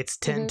 It's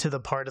tend to the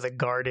part of the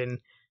garden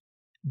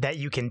that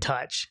you can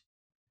touch.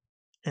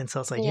 And so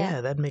it's like,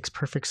 that makes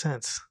perfect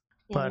sense.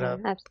 Yeah, but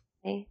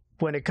absolutely.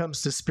 When it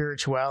comes to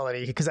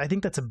spirituality, because I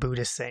think that's a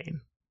Buddhist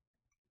saying.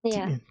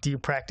 Yeah. Do you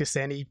practice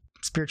any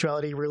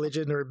spirituality,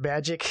 religion, or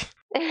magic?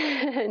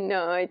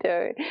 No, I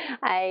don't.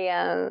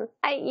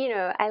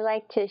 I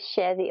like to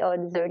share the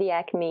odd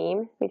zodiac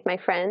meme with my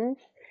friends.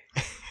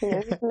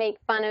 Make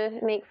fun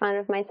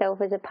of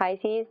myself as a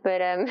Pisces,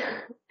 but I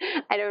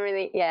don't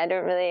really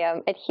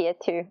adhere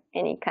to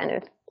any kind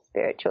of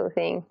spiritual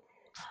thing.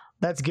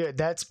 That's good.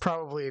 That's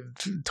probably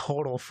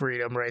total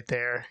freedom right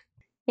there.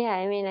 Yeah,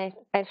 I mean,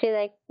 I feel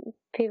like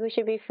people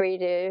should be free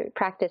to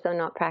practice or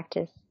not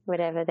practice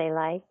whatever they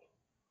like.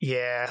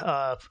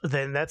 Yeah,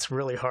 then that's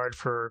really hard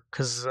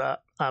because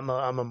I'm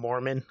a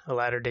Mormon, a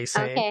Latter-day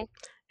Saint, Okay.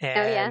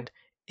 and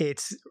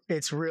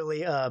it's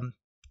really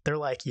they're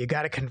like, you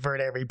got to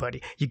convert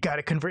everybody, you got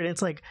to convert. And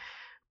it's like,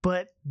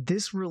 but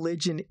this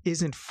religion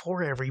isn't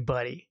for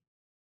everybody,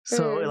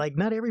 so like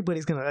not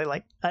everybody's gonna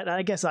like.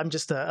 I guess I'm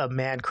just a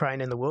man crying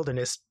in the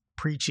wilderness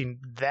preaching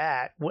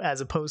that,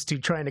 as opposed to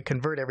trying to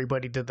convert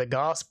everybody to the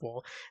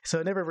gospel. So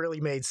it never really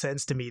made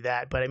sense to me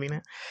that. But I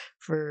mean,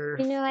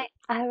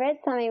 I read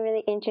something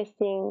really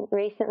interesting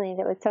recently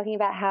that was talking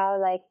about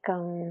how like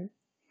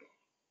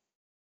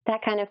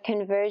that kind of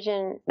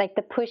conversion, like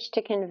the push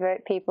to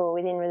convert people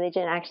within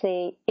religion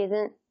actually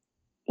isn't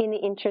in the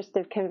interest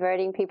of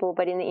converting people,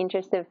 but in the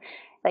interest of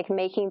like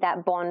making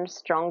that bond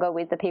stronger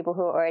with the people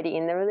who are already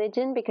in the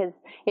religion. Because,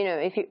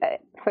 if you,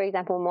 for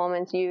example,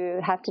 Mormons,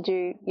 you have to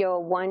do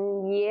your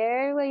 1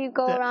 year where you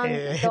go around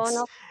door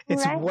knocking,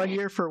 it's right? 1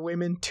 year for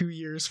women, 2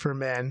 years for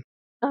men.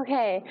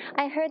 Okay.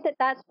 I heard that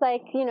that's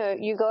like,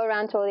 you go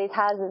around to all these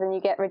houses and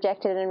you get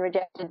rejected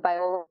by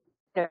all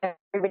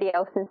everybody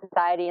else in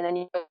society, and then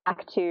you go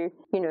back to,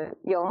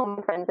 your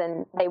home friends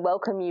and they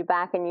welcome you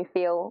back and you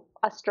feel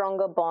a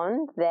stronger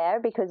bond there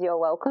because you're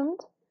welcomed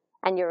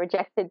and you're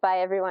rejected by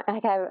everyone.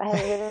 Like I had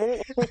a really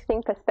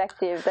interesting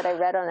perspective that I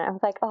read on it. I was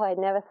like, oh, I'd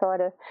never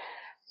thought of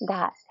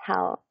that,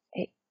 how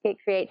it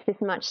creates this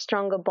much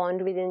stronger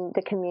bond within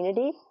the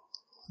community.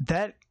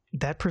 That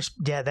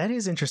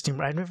is interesting.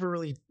 I never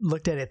really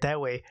looked at it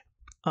that way.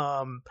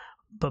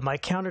 But my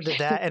counter to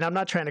that, and I'm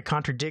not trying to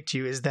contradict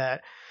you, is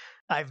that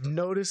I've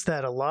noticed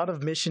that a lot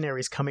of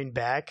missionaries coming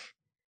back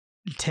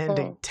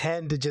tend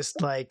to just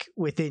like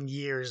within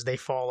years they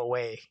fall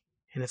away.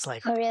 And it's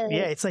like, oh, really?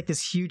 Yeah, it's like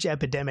this huge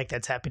epidemic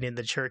that's happening in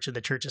the church, and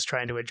the church is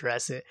trying to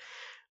address it.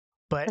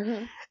 But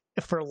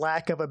for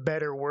lack of a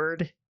better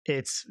word,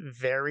 it's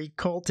very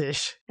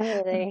cultish.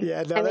 Really?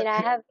 Yeah, no, I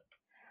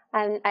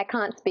mean, I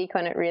can't speak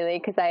on it really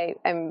because I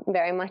am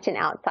very much an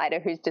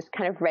outsider who's just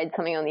kind of read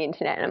something on the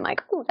internet and I'm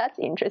like, oh, that's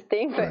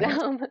interesting. But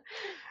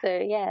so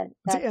yeah.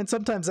 And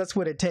sometimes that's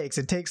what it takes.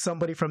 It takes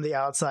somebody from the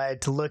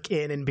outside to look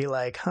in and be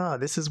like, huh,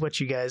 this is what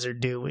you guys are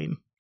doing.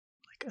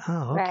 Like,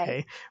 oh, okay.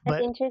 Right.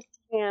 But it's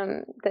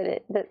interesting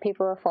that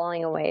people are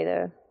falling away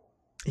though.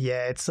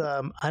 Yeah, it's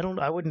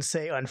I wouldn't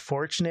say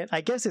unfortunate.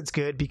 I guess it's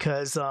good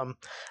because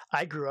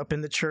I grew up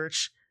in the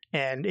church.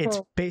 And it's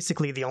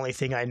basically the only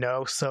thing I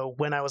know. So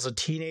when I was a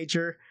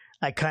teenager,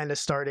 I kind of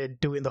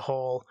started doing the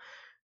whole,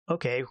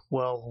 okay,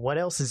 well, what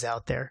else is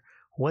out there?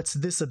 What's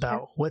this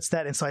about? What's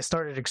that? And so I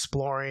started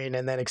exploring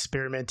and then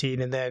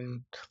experimenting and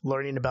then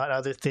learning about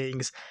other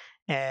things.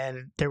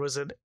 And there was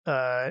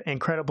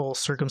incredible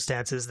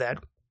circumstances that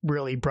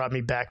really brought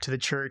me back to the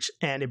church.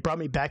 And it brought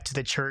me back to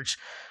the church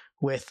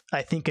with,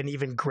 I think, an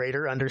even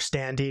greater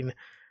understanding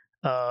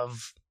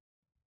of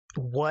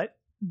what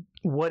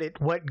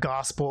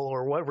gospel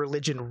or what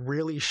religion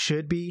really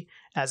should be,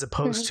 as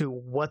opposed to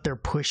what they're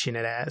pushing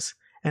it as.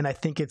 And I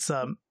think it's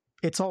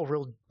all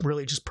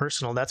really just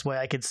personal. That's why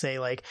I could say,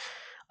 like,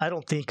 I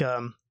don't think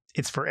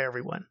it's for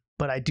everyone,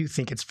 but I do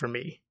think it's for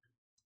me.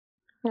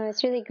 No,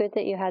 it's really good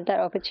that you had that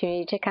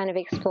opportunity to kind of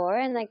explore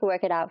and like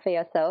work it out for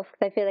yourself.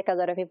 Because I feel like a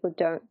lot of people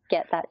don't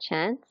get that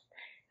chance.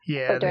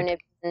 Yeah. Or don't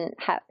even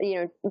have,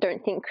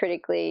 don't think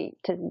critically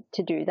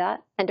to do that,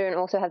 and don't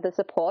also have the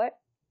support.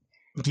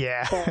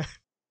 Yeah. So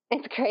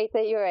it's great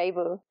that you're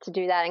able to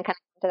do that and come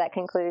to that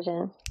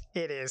conclusion.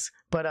 It is,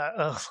 but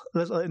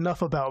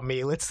enough about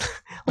me. Let's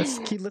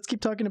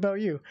keep talking about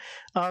you.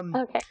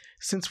 Okay.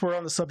 Since we're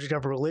on the subject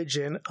of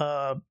religion,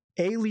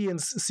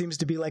 aliens seems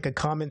to be like a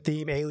common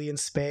theme. Alien,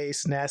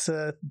 space,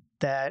 NASA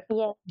that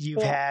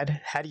you've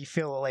had. How do you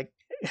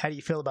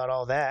feel about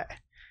all that?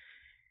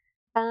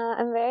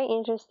 I'm very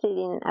interested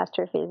in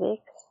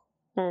astrophysics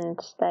and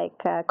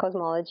like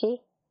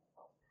cosmology.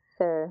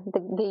 So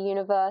the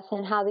universe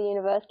and how the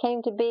universe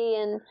came to be,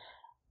 and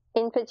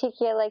in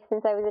particular, like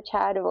since I was a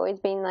child, I've always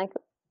been like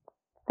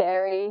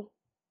very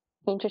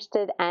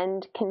interested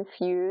and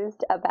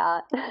confused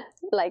about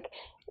like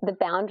the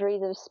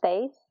boundaries of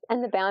space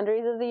and the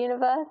boundaries of the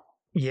universe.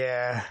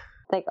 Yeah.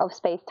 Like of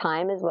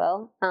space-time as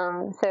well.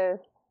 So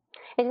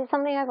it's just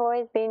something I've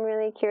always been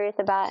really curious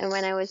about. And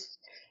when I was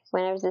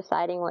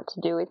deciding what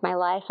to do with my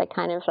life, I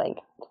kind of like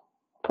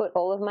put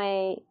all of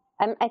my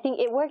I think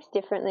it works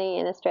differently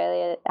in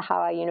Australia, how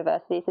our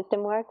university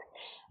system works.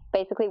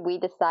 Basically, we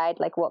decide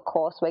like what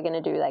course we're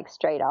going to do like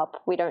straight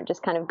up. We don't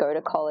just kind of go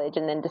to college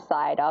and then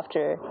decide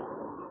after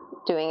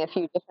doing a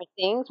few different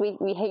things.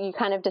 You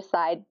kind of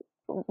decide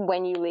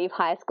when you leave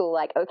high school,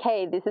 like,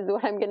 okay, this is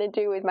what I'm going to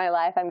do with my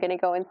life. I'm going to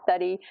go and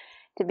study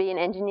to be an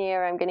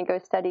engineer. I'm going to go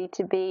study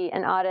to be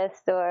an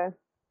artist, or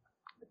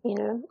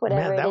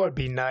whatever. Man, that would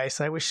be nice.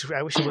 I wish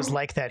it was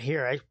like that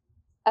here.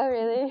 Oh,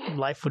 really?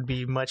 Life would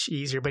be much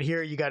easier. But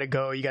here you got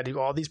to do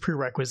all these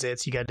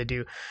prerequisites. You got to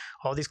do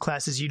all these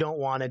classes you don't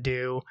want to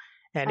do.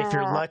 And if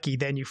you're lucky,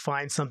 then you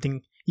find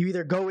something you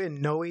either go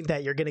in knowing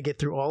that you're going to get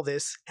through all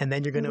this and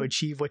then you're going to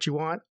achieve what you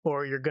want,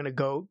 or you're going to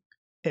go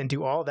and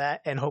do all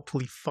that and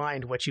hopefully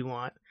find what you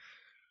want.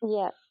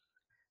 Yeah.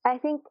 I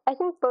think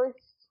both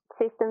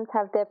systems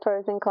have their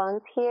pros and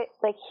cons. Here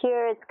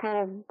it's kind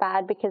of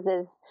bad because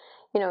there's,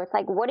 it's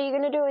like, what are you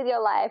going to do with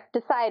your life?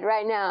 Decide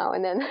right now.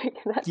 And then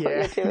that's what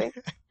you're doing.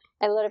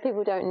 And a lot of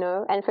people don't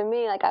know. And for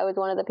me, I was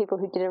one of the people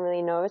who didn't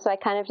really know. So I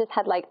kind of just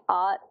had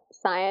art,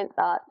 science,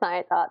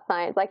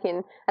 like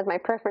as my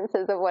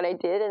preferences of what I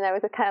did. And I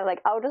was kind of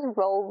I'll just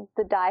roll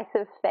the dice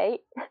of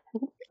fate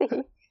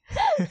and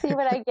see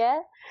what I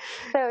get.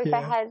 So if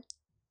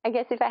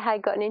I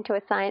had gotten into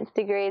a science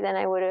degree, then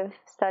I would have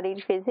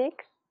studied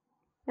physics.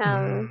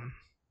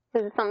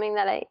 This is something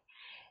that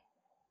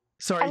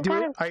So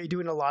are you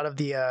doing a lot of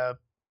the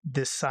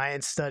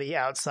science study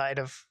outside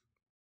of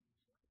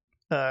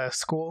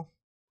school,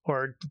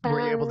 or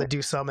were you able to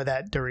do some of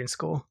that during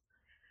school?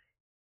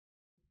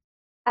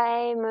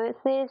 I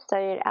mostly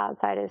studied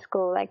outside of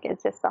school.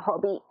 It's just a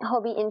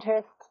hobby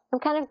interest. I'm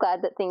kind of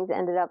glad that things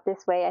ended up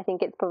this way. I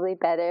think it's probably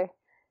better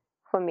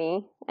for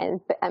me, and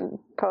I'm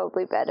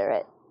probably better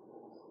at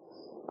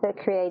the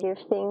creative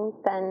things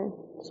than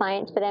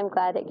science, but I'm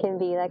glad it can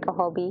be a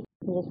hobby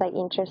and just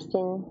interest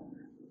in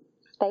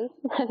space.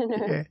 I don't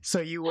know. Yeah.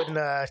 So you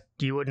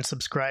wouldn't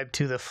subscribe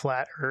to the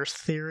flat Earth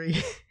theory?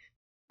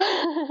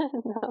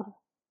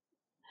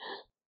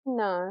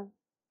 No.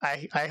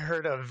 I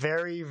heard a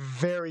very,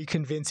 very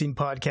convincing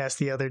podcast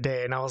the other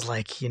day, and I was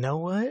like, you know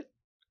what?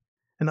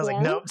 And I was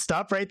like, no,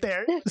 stop right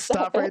there.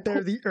 Stop right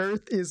there. The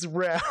Earth is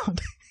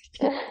round.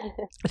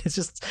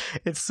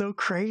 It's so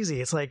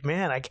crazy. It's like,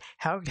 man,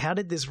 how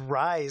did this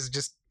rise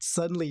just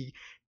suddenly?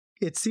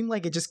 It seemed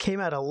like it just came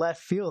out of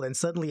left field, and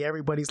suddenly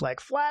everybody's like,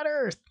 flat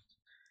Earth.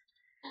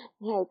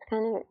 Yeah,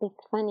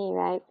 it's funny,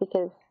 right?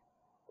 Because,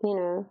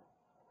 a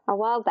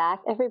while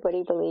back,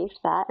 everybody believed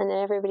that, and then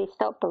everybody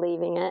stopped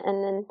believing it,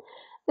 and then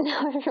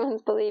now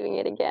everyone's believing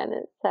it again.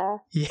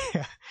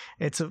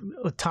 It's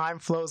time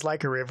flows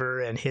like a river,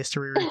 and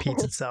history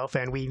repeats itself,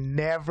 and we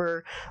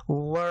never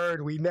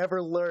learn.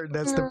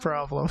 That's the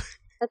problem.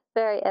 That's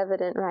very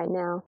evident right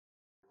now.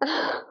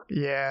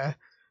 Yeah.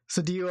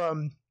 So do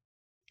you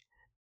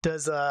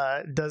does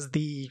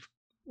the,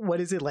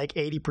 what is it,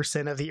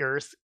 80% of the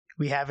Earth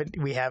we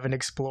haven't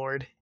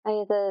explored?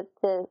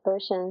 The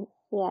ocean,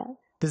 yeah.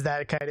 Does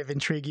that kind of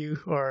intrigue you,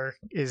 or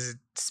is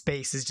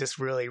space just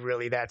really,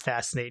 really that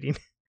fascinating?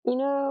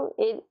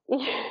 It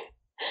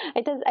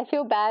does. I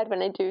feel bad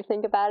when I do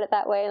think about it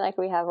that way.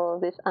 We have all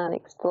this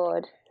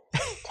unexplored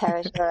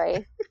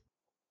territory,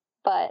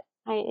 but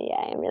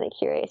I'm really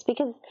curious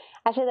because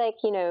I feel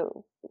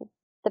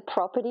the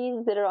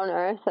properties that are on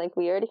Earth,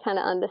 we already kind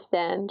of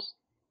understand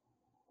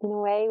in a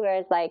way,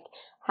 whereas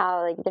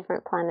how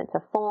different planets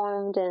are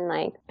formed and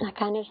that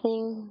kind of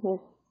thing is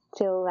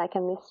still a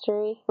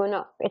mystery.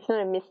 Well, it's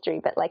not a mystery,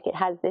 but it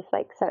has this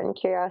certain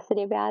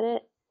curiosity about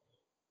it.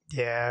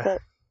 Yeah.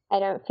 But I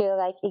don't feel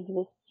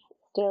exists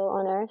still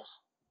on Earth.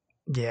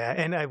 Yeah,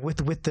 and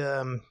with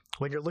the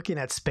when you're looking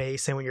at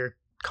space and when you're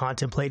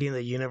contemplating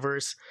the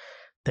universe,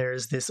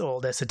 there's this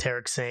old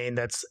esoteric saying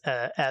that's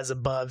as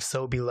above,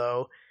 so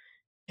below,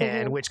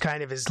 and which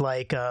kind of is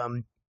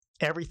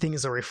everything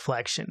is a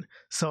reflection.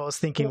 So I was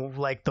thinking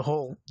the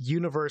whole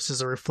universe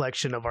is a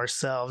reflection of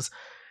ourselves.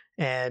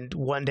 And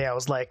one day I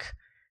was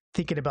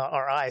thinking about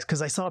our eyes,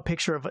 because I saw a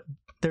picture of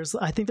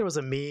I think there was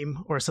a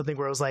meme or something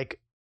where it was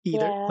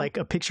either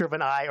a picture of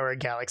an eye or a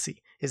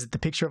galaxy. Is it the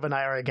picture of an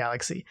eye or a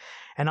galaxy?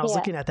 And I was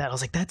looking at that. I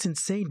was like, that's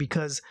insane,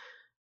 because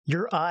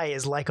your eye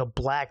is like a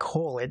black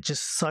hole. It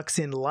just sucks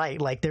in light.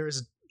 Light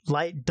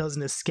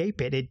doesn't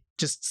escape it. It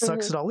just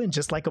sucks it all in,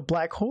 just like a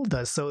black hole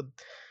does. So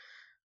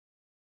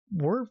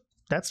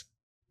that's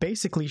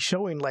basically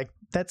showing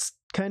that's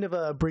kind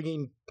of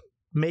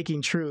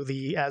making true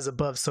the as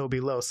above, so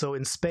below. So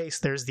in space,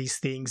 there's these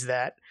things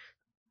that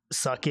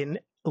suck in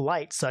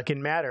light, suck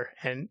in matter,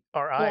 and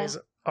our eyes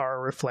are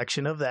a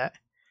reflection of that.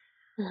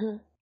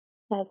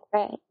 That's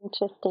right.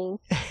 Interesting.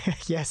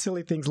 Yeah,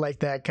 silly things like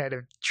that kind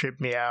of trip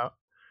me out.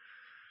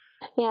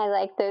 Yeah, I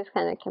like those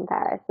kind of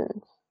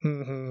comparisons.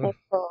 They're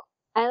cool.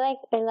 I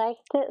liked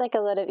that a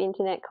lot of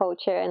internet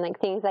culture and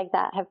things like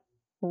that have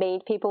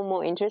made people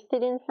more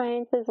interested in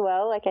science as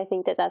well. I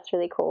think that that's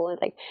really cool.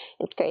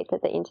 It's great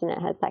that the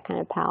internet has that kind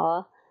of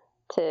power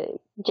to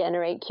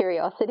generate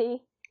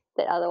curiosity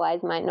that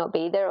otherwise might not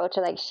be there, or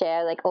to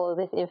share all of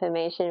this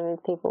information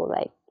with people.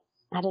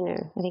 I don't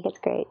know. I think it's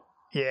great.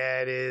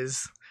 Yeah, it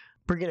is.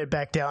 Bringing it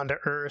back down to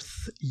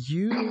earth,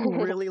 you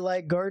really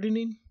like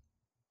gardening?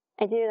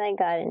 I do like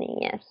gardening,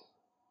 yes.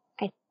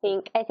 I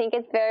think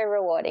it's very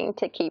rewarding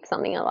to keep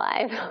something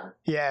alive.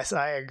 Yes,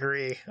 I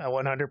agree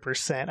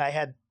 100%. I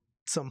had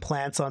some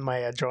plants on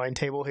my drawing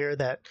table here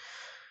that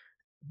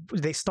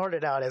they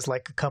started out as a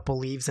couple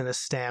leaves and a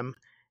stem,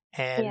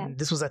 and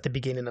this was at the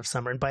beginning of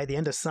summer, and by the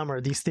end of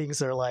summer these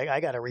things are I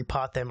gotta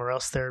repot them or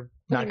else they're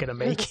not gonna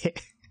make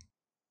it.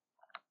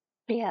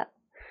 Yeah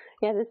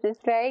Yeah, this is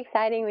very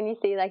exciting when you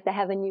see like they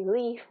have a new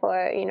leaf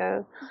or,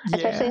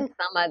 especially in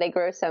summer, they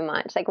grow so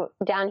much. Like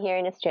down here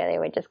in Australia,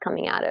 we're just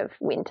coming out of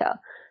winter.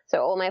 So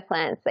all my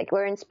plants, like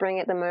we're in spring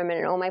at the moment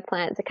and all my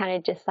plants are kind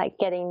of just like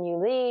getting new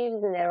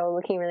leaves and they're all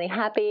looking really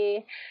happy.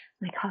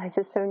 I'm like, oh, this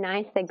is so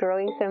nice. They're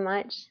growing so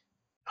much.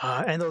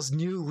 And those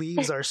new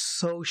leaves are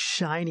so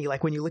shiny.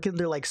 Like when you look at them,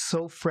 they're like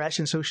so fresh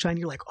and so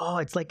shiny. You're like, oh,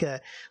 it's like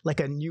a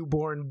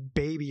newborn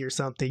baby or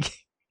something.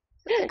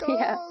 Like, oh,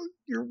 yeah.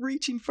 You're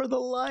reaching for the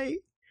light.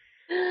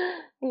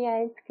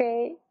 Yeah, it's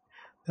great.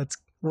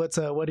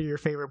 What are your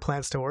favorite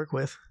plants to work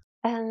with?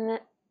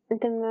 At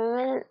the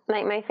moment,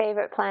 like my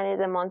favorite plant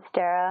is a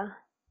monstera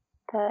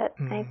that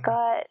I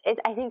got.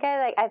 I think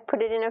I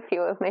put it in a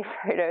few of my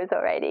photos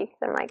already because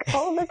I'm like,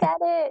 oh, look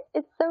at it,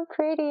 it's so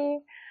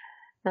pretty.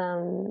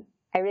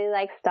 I really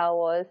like Star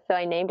Wars, so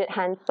I named it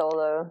Han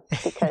Solo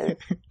because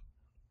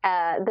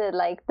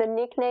the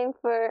nickname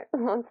for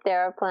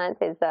monstera plants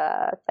is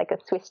like a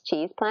Swiss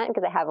cheese plant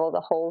because they have all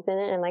the holes in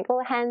it. And I'm like,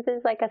 oh, Hans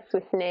is like a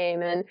Swiss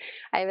name, and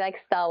I like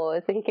Star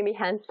Wars, so he can be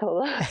Han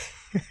Solo.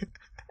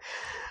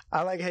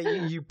 I like how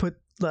you put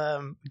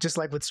just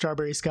like with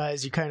Strawberry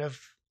Skies, you kind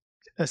of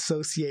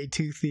associate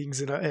two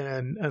things in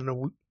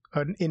an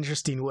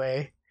interesting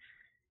way.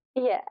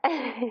 Yeah.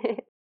 I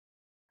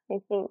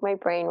think my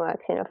brain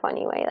works in a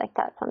funny way like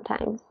that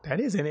sometimes.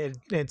 That is, and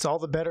it's all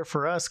the better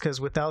for us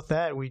because without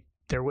that,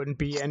 there wouldn't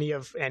be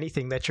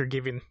anything that you're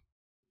giving,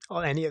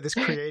 any of this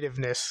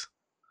creativeness.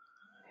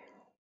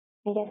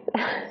 I guess.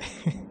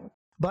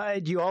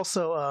 But you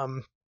also,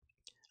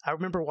 I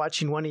remember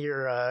watching one of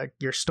your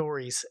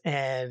stories,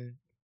 and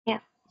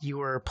you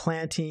were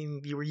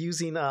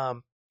using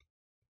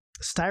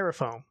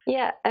styrofoam.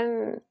 Yeah,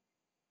 that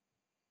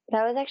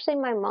was actually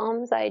my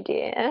mom's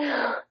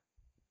idea.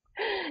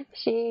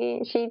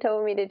 She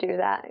told me to do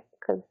that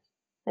because,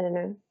 I don't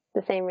know,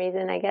 the same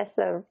reason, I guess,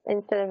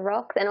 instead of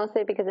rocks, and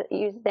also because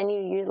then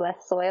you use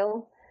less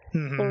soil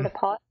in the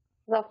pot.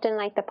 Because often,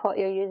 like, the pot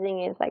you're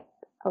using is, like,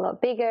 a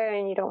lot bigger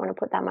and you don't want to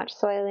put that much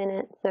soil in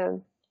it,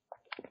 so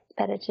it's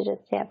better to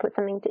just, put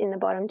something in the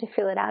bottom to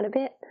fill it out a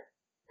bit.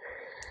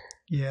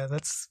 Yeah,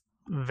 that's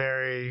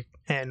very,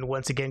 and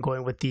once again,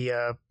 going with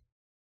the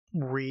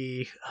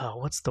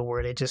what's the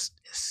word? It just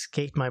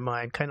escaped my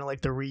mind. Kind of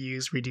like the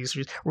reuse, reduce,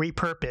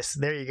 repurpose.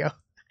 There you go.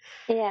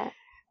 Yeah.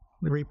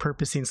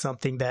 Repurposing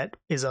something that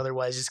is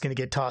otherwise just going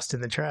to get tossed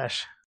in the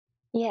trash.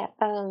 Yeah.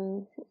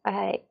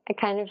 I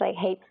kind of like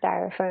hate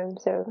styrofoam,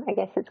 so I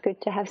guess it's good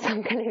to have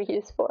some kind of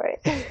use for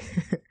it.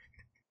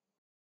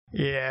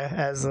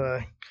 Yeah,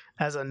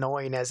 as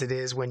annoying as it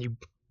is when you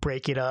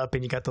break it up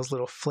and you got those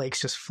little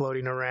flakes just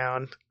floating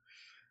around.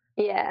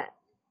 Yeah.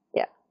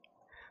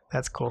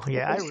 That's cool.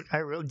 Yeah, I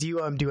really do.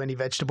 You do any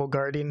vegetable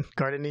gardening?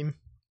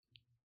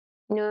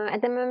 No,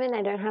 at the moment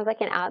I don't have like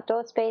an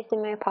outdoor space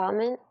in my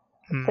apartment,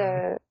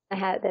 so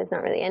there's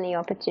not really any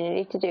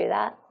opportunity to do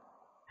that.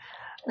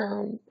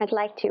 I'd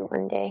like to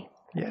one day.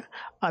 Yeah,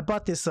 I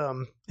bought this.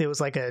 It was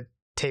like a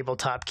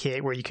tabletop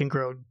kit where you can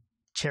grow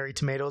cherry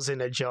tomatoes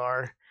in a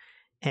jar,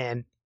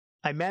 and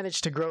I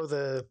managed to grow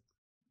the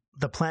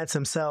plants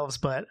themselves,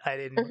 but I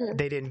didn't.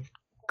 They didn't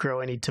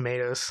grow any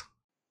tomatoes.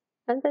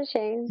 That's a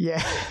shame. Yeah,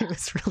 it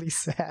was really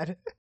sad.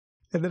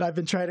 And then I've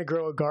been trying to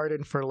grow a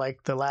garden for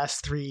like the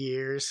last 3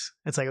 years.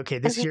 It's like, okay,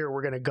 this year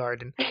we're going to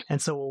garden.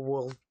 And so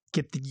we'll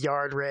get the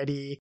yard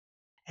ready.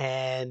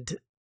 And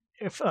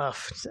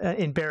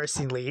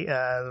embarrassingly,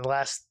 I'm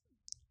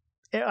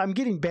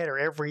getting better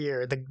every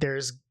year.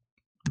 The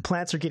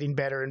plants are getting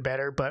better and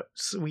better, but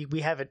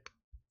we haven't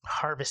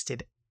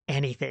harvested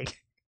anything.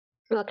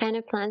 What kind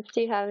of plants do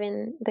you have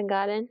in the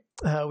garden?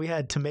 We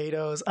had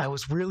tomatoes. I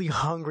was really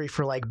hungry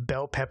for like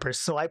bell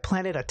peppers, so I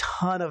planted a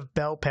ton of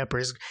bell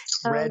peppers,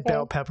 red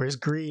bell peppers,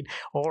 green,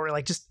 or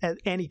like just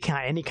any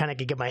kind I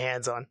could get my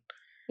hands on.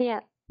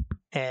 Yeah.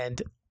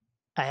 And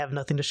I have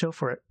nothing to show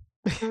for it.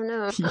 Oh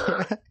no.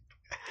 Yeah.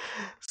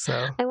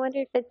 So I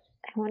wonder if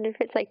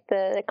it's like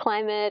the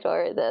climate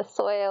or the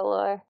soil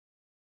or.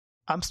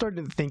 I'm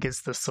starting to think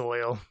it's the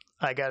soil.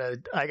 I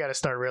gotta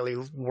start really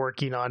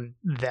working on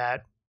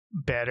that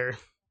better.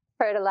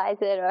 Fertilize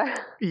it or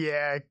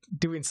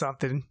doing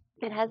something.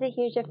 It has a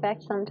huge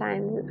effect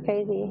sometimes. It's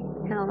crazy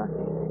how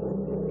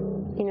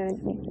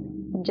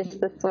just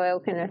the soil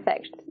can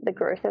affect the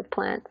growth of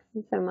plants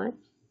so much.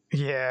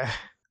 Yeah.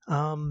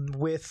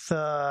 With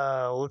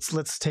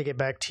let's take it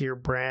back to your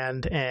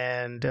brand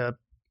and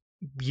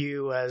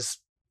you as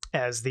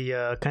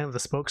the kind of the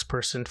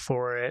spokesperson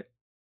for it.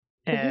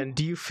 And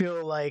do you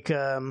feel like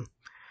a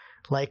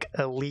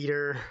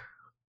leader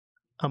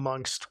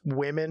amongst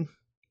women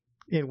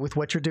with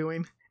what you're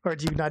doing, or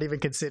do you not even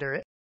consider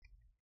it?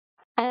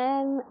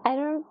 I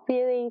don't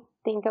really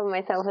think of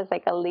myself as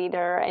like a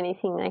leader or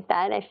anything like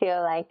that. I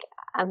feel like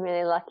I'm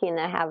really lucky and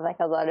I have like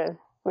a lot of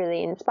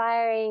really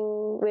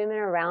inspiring women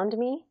around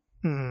me.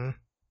 Mm-hmm.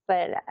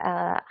 But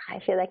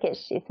I feel like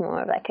it's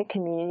more of like a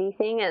community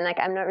thing, and like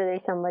I'm not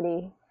really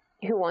somebody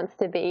who wants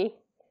to be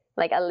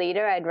like a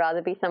leader. I'd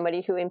rather be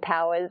somebody who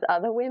empowers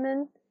other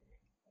women,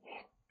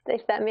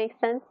 if that makes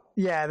sense.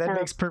 Yeah, that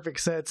makes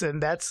perfect sense.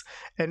 And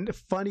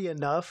funny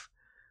enough,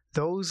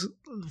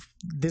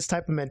 this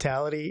type of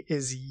mentality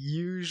is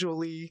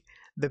usually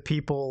the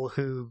people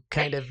who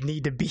kind of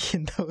need to be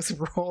in those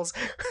roles.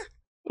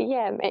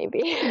 Yeah,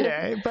 maybe.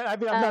 Yeah, but I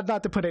mean, I'm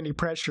not to put any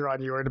pressure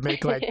on you or to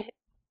make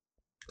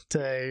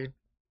to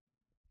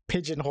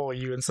pigeonhole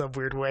you in some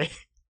weird way.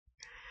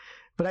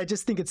 But I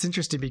just think it's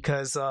interesting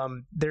because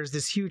there's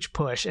this huge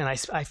push, and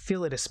I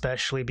feel it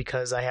especially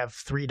because I have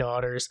 3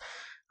 daughters.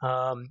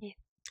 When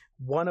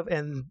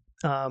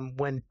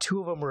 2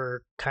 of them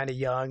were kind of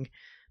young,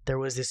 there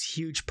was this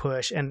huge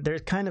push, and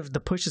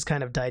the push has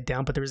kind of died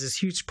down, but there was this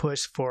huge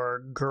push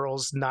for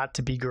girls not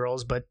to be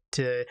girls, but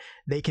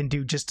they can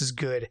do just as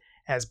good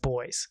as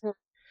boys.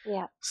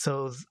 Yeah.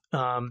 So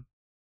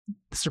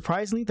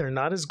surprisingly, they're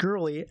not as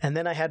girly. And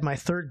then I had my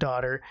 3rd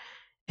daughter,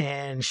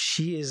 and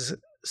she is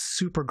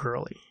super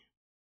girly.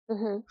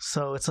 Mm-hmm.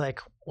 So it's like,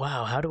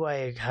 wow, how do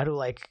I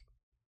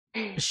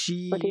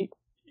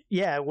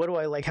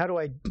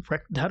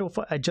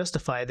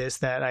justify this,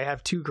 that I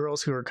have 2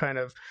 girls who are kind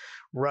of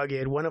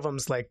rugged. One of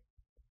them's like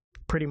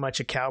pretty much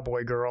a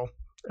cowboy girl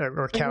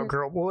or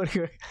cowgirl.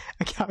 Mm-hmm.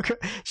 A cowgirl.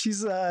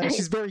 She's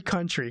very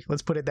country.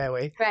 Let's put it that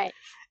way. Right.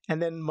 And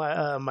then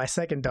my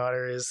second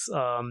daughter is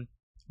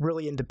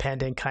really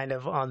independent, kind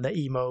of on the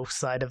emo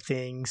side of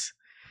things.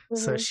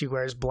 Mm-hmm. So she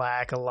wears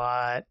black a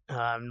lot,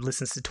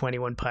 listens to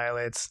 21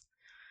 Pilots.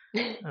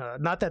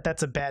 Not that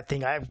that's a bad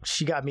thing.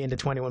 She got me into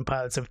 21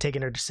 Pilots. I've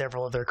taken her to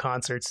several of their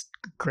concerts.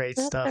 Great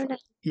stuff. So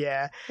nice.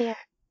 Yeah.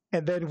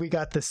 And then we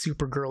got the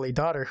super girly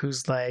daughter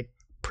who's like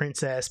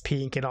Princess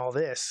Pink and all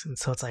this. And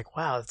so it's like,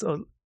 wow,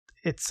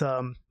 it's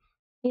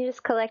you're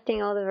just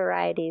collecting all the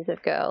varieties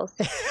of girls.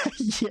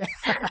 Yeah.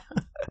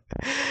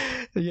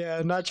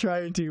 Yeah, not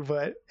trying to,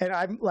 but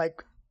I'm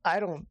like,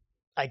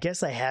 I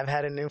guess I have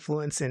had an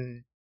influence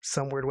in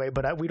some weird way,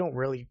 but we don't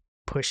really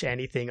push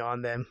anything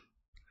on them.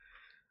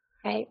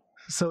 Right.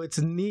 So it's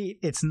neat,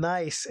 it's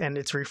nice, and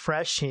it's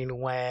refreshing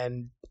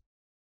when,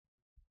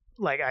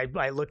 like,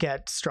 I look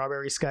at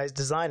Strawberry Sky's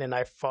design and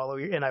I follow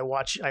you and I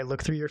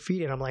look through your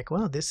feed and I'm like,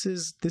 wow, this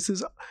is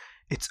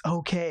it's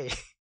okay.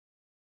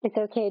 It's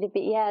okay to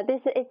be,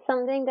 it's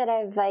something that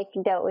I've like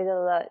dealt with a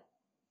lot,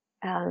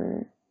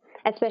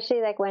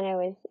 especially like when I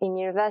was in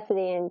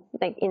university and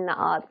like in the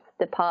arts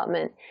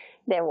department,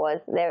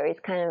 there is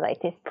kind of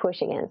like this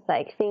push against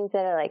like things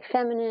that are like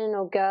feminine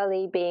or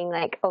girly being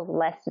like of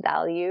less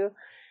value.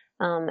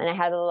 And I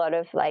had a lot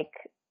of like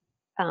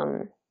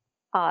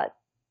art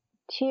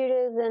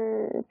tutors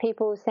and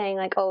people saying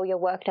like, oh, your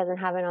work doesn't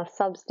have enough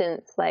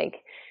substance.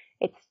 Like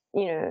it's,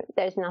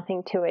 there's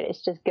nothing to it.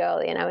 It's just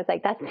girly. And I was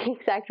like, that's the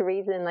exact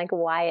reason like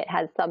why it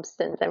has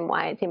substance and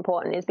why it's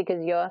important is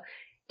because you're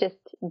just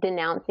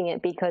denouncing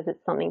it because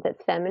it's something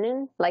that's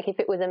feminine. Like if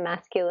it was a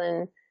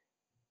masculine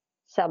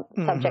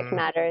subject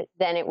matter,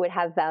 then it would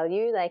have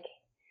value. Like,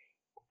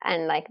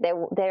 and like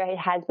there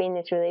has been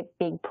this really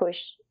big push,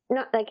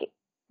 not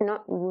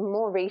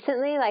more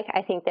recently, like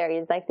I think there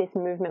is like this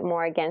movement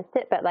more against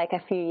it, but like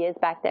a few years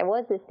back there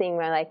was this thing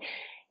where like,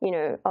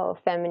 oh,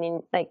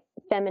 feminine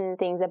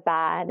things are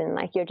bad and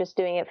like you're just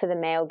doing it for the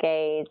male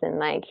gaze and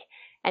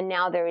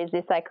now there is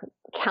this like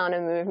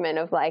counter movement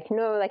of like,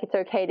 no, like it's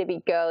okay to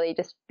be girly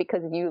just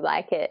because you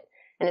like it,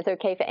 and it's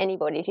okay for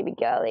anybody to be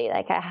girly.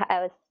 Like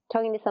I was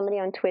talking to somebody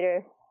on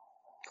Twitter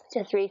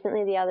just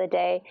recently the other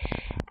day,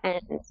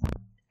 and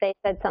they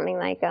said something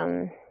like,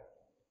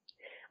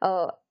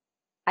 oh,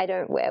 I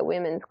don't wear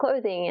women's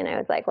clothing. And I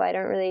was like, well, I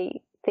don't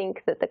really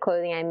think that the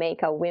clothing I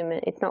make are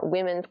it's not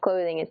women's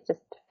clothing. It's just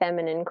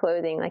feminine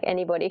clothing. Like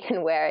anybody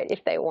can wear it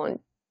if they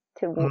want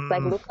to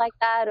look like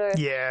that. Or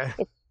yeah.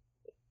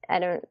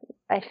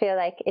 I feel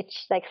like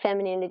it's like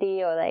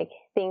femininity or like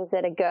things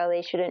that are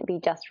girly shouldn't be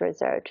just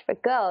reserved for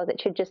girls. It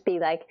should just be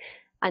like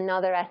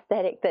another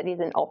aesthetic that is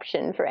an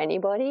option for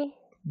anybody.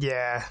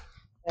 Yeah.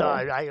 No,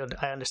 I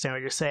understand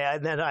what you're saying.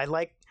 And then I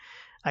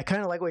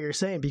kind of like what you're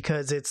saying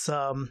because it's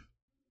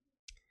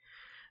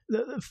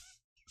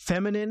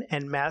feminine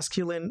and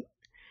masculine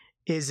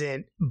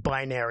isn't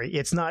binary.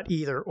 It's not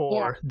either or.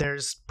 Yeah.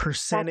 There's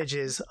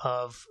percentages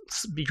of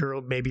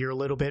maybe you're a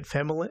little bit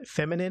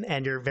feminine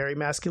and you're very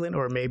masculine,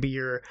 or maybe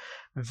you're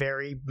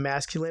very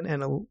masculine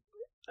and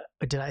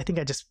I think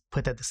I just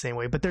put that the same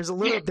way. But there's a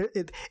little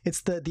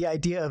it's the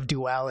idea of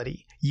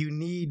duality. You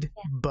need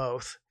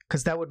both,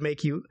 because that would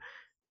make you,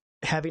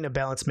 having a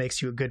balance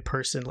makes you a good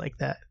person like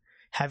that.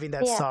 Having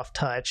that soft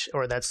touch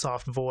or that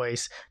soft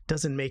voice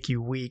doesn't make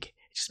you weak.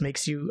 It just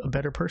makes you a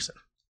better person.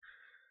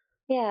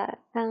 Yeah.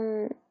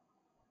 I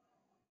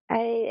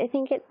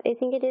think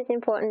it is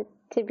important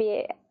to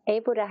be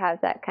able to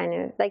have that kind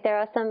of, like, there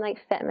are some like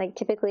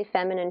typically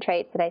feminine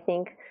traits that I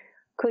think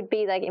could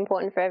be like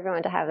important for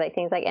everyone to have, like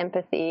things like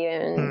empathy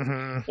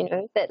and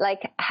that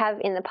like have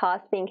in the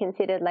past been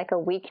considered like a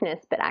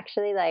weakness, but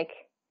actually like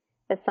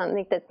it's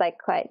something that's like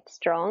quite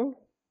strong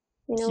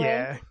in a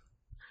way.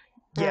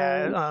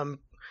 Yeah.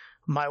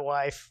 My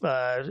wife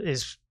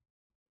is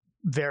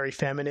very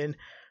feminine.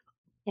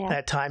 Yeah.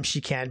 At times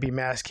she can be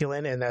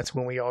masculine, and that's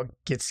when we all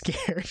get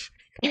scared.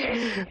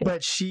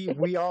 But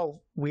we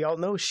all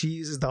know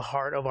she's the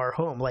heart of our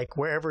home. Like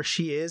wherever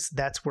she is,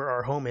 that's where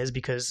our home is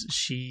because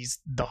she's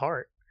the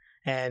heart.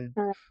 And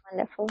Oh,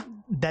 that's wonderful.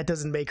 that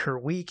doesn't make her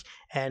weak,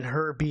 and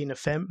her being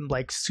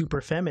like super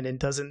feminine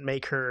doesn't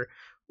make her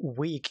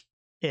weak.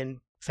 In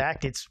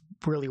fact, it's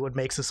really what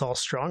makes us all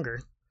stronger.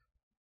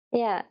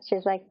 Yeah,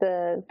 she's like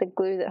the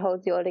glue that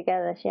holds you all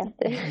together. She has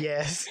to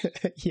Yes.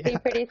 be Yeah.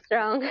 pretty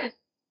strong.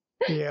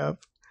 Yeah.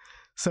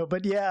 So,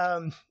 but yeah,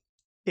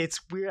 it's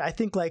weird. I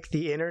think like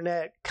the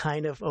internet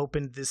kind of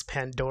opened this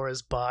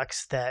Pandora's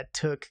box that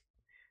took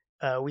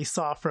we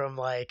saw from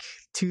like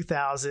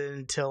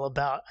 2000 till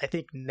about, I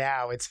think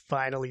now it's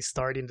finally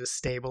starting to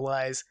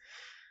stabilize.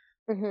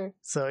 Mm-hmm.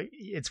 So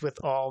it's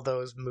with all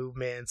those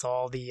movements,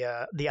 all the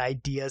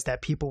ideas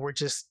that people were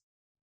just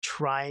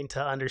trying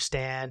to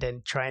understand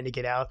and trying to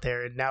get out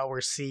there, and now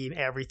we're seeing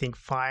everything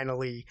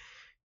finally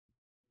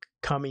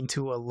coming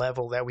to a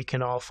level that we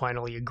can all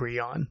finally agree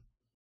on.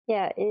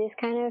 Yeah, it is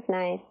kind of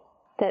nice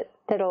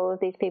that all of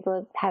these people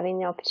are having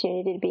the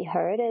opportunity to be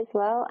heard as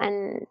well,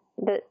 and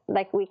that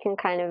like we can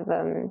kind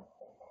of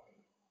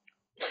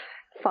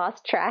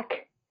fast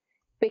track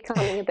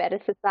becoming a better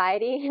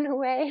society in a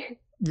way.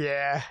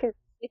 Yeah. Because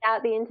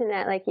without the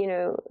internet, like, you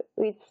know,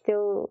 we'd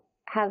still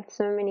have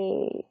so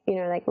many, you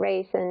know, like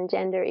race and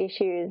gender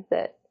issues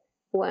that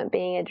weren't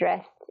being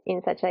addressed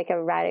in such like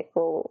a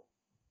radical,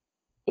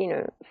 you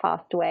know,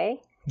 fast way.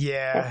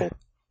 Yeah. I think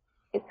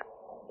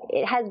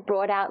it has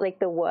brought out like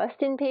the worst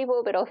in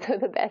people, but also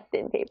the best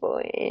in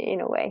people in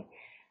a way.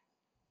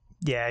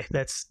 Yeah,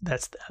 that's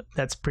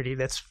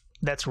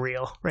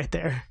real right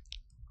there.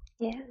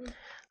 Yeah.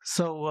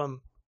 So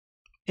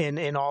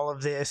in all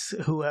of this,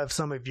 who have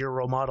some of your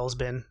role models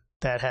been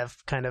that have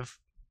kind of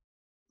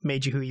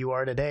made you who you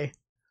are today?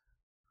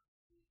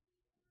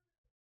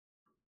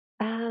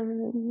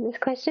 This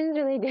question is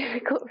really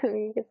difficult for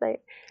me because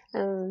like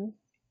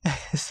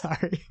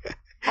Sorry.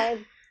 I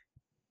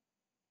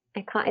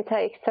can't, it's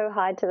like so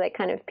hard to like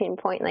kind of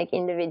pinpoint like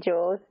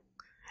individuals.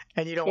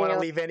 And you don't want to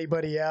leave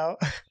anybody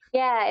out.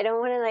 Yeah, I don't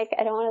want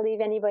to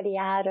leave anybody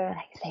out or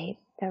like say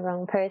the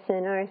wrong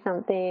person or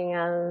something.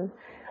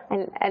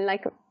 And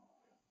like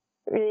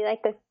really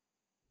like the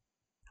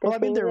well, I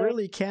mean, there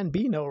really can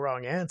be no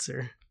wrong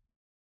answer.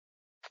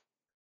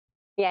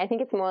 Yeah, I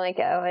think it's more like,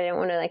 oh, I don't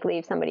want to like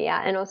leave somebody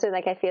out. And also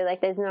like I feel like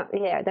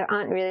there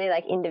aren't really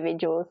like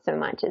individuals so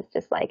much. It's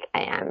just like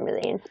I am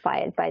really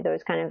inspired by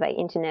those kind of like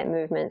internet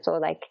movements or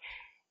like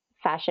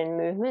fashion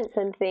movements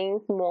and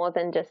things more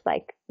than just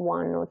like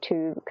one or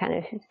two kind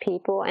of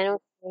people. And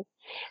also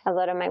a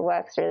lot of my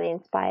work's really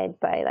inspired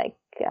by like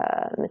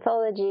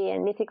mythology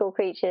and mythical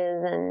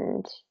creatures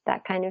and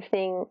that kind of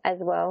thing as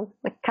well.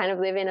 I kind of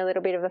live in a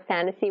little bit of a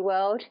fantasy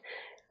world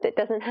that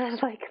doesn't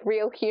have like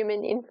real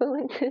human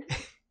influences.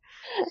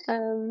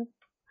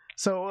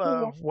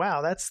 So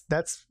wow,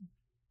 that's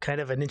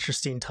kind of an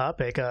interesting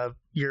topic.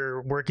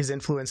 Your work is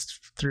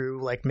influenced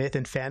through like myth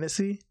and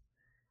fantasy?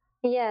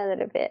 Yeah, a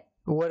little bit.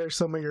 What are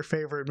some of your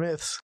favorite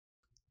myths?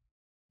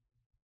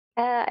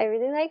 I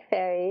really like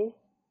fairies,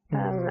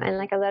 and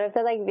like a lot of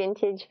the like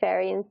vintage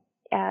fairy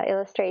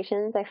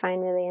illustrations I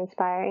find really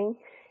inspiring.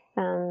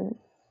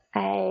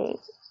 I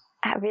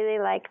really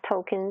like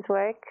Tolkien's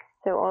work.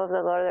 So all of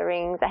the Lord of the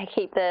Rings, I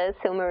keep the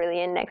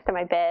Silmarillion next to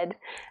my bed.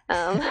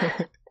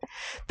 I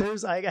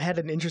had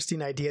an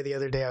interesting idea the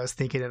other day. I was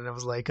thinking, and I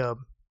was like, it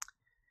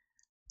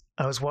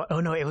was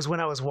when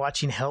I was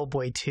watching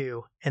Hellboy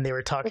 2, and they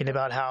were talking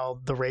about how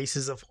the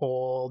races of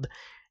old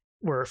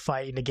were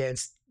fighting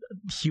against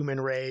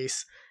human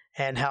race,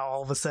 and how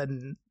all of a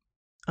sudden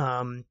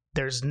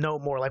there's no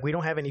more, like, we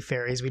don't have any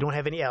fairies, we don't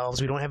have any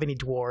elves, we don't have any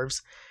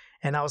dwarves.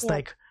 And I was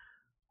like,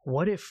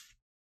 what if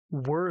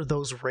we're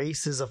those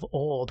races of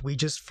old? We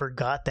just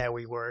forgot that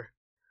we were.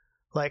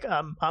 Like,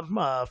 I'm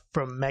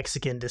from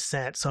Mexican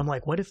descent, so I'm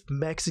like, what if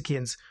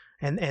Mexicans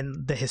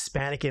and the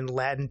Hispanic and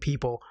Latin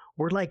people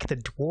were like the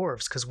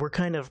dwarves, because we're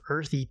kind of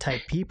earthy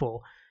type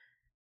people.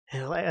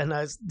 And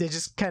they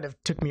just kind of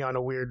took me on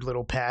a weird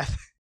little path.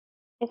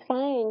 It's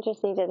kind of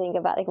interesting to think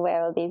about like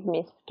where all these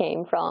myths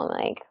came from,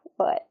 like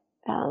what,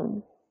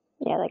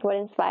 like what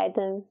inspired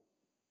them.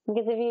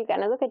 Because if you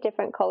kind of look at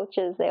different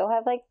cultures, they all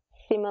have like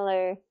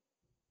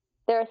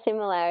there are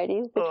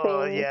similarities between.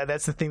 Oh yeah,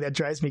 that's the thing that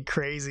drives me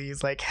crazy.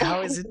 Is like,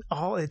 how is it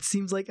all? It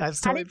seems like I've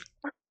started.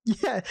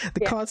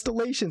 The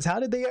constellations. How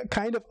did they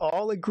kind of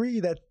all agree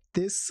that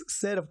this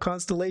set of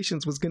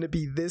constellations was going to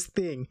be this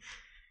thing?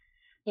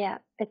 Yeah,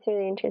 it's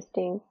really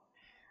interesting.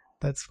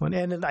 That's fun,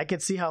 and I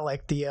could see how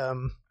like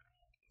the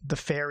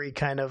fairy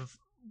kind of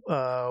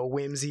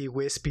whimsy,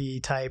 wispy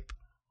type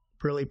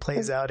really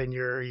plays out in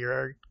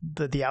your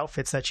the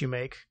outfits that you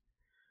make.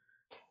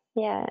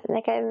 Yeah,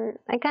 like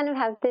I kind of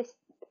have this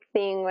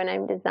thing when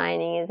I'm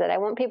designing is that I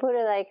want people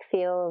to like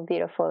feel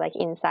beautiful like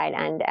inside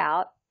and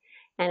out.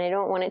 And I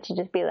don't want it to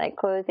just be like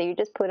clothes that you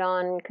just put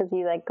on because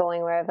you like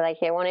going wherever. Like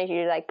I wanted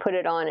you to like put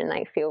it on and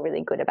like feel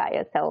really good about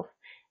yourself.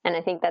 And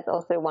I think that's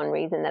also one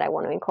reason that I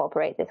want to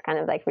incorporate this kind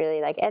of like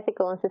really like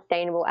ethical and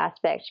sustainable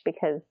aspect,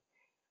 because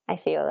I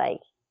feel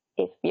like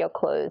if your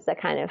clothes are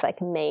kind of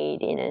like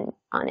made in an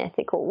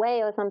unethical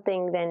way or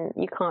something, then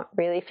you can't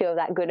really feel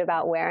that good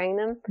about wearing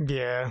them.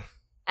 Yeah.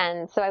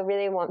 And so I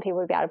really want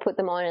people to be able to put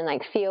them on and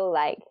like feel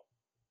like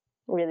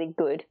really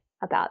good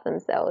about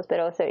themselves, but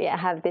also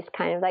have this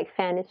kind of like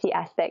fantasy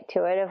aspect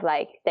to it of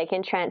like they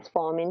can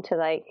transform into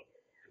like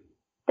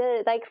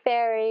the like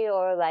fairy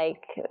or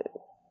like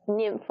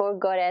nymph or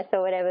goddess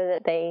or whatever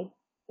that they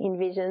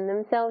envision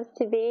themselves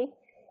to be.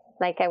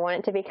 Like I want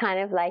it to be kind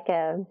of like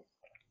a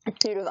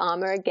suit of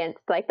armor against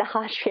like the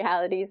harsh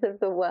realities of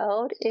the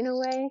world in a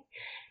way.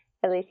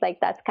 At least like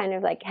that's kind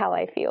of like how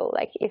I feel.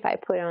 Like if I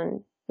put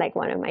on like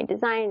one of my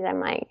designs,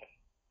 I'm like,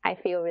 I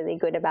feel really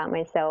good about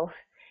myself.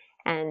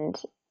 And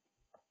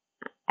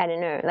I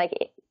don't know, like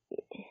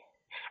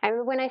I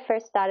remember when I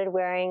first started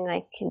wearing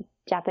like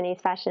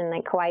Japanese fashion,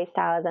 like kawaii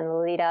styles and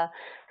Lolita,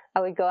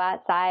 I would go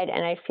outside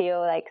and I feel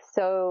like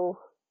so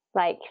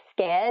like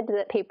scared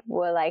that people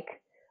were like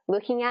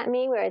looking at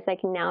me. Whereas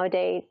like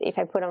nowadays, if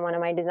I put on one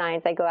of my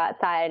designs, I go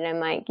outside and I'm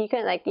like, you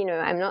can like,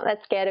 I'm not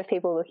that scared of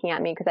people looking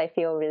at me because I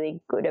feel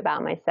really good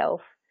about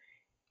myself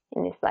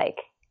in this like,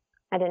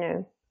 I don't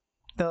know.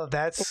 No,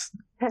 that's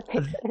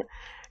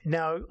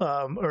now.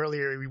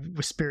 Earlier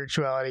with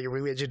spirituality,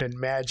 religion, and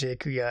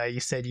magic, you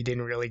said you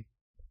didn't really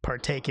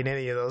partake in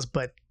any of those,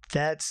 but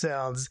that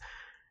sounds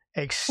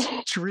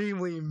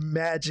extremely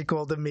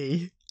magical to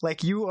me.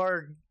 Like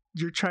you're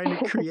trying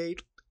to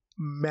create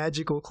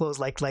magical clothes,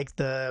 like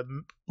the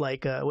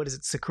what is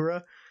it,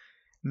 Sakura,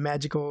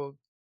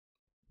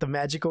 the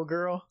magical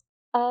girl.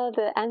 Oh,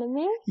 the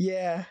anime?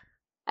 Yeah,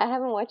 I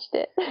haven't watched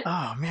it.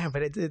 Oh man,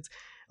 but it's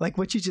like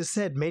what you just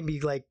said made me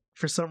like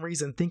for some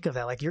reason think of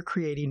that. Like you're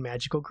creating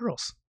magical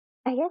girls.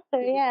 I guess so.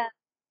 Yeah,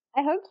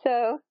 I hope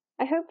so.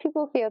 I hope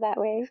people feel that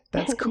way.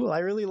 That's cool. I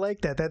really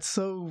like that. That's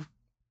so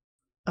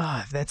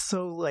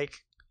like,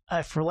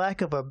 for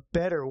lack of a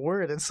better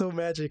word, it's so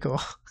magical.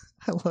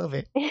 I love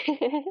it.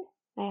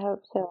 I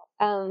hope so.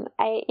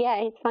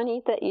 It's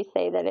funny that you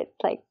say that it's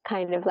like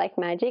kind of like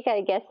magic.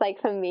 I guess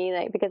like for me,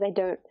 like because I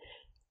don't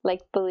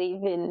like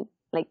believe in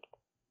like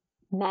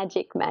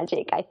magic.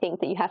 I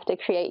think that you have to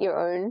create your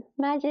own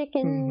magic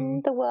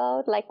in the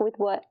world, like with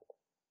what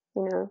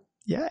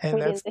Yeah,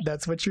 and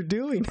that's what you're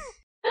doing.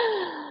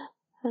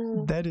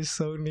 That is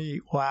so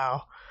neat.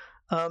 Wow.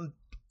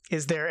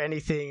 Is there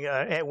anything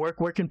at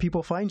work? Where can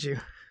people find you?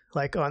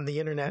 Like on the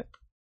internet?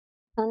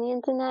 On the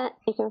internet,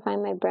 you can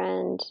find my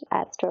brand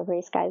at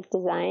Strawberry Skies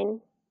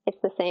Design.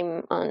 It's the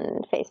same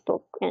on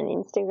Facebook and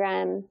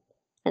Instagram.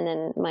 And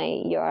then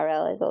my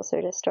URL is also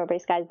just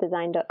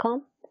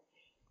strawberryskiesdesign.com.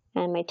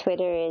 And my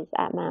Twitter is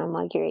at Manon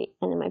Marguerite.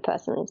 And then my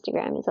personal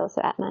Instagram is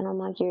also at Manon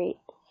Marguerite.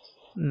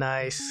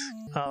 Nice.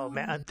 Oh,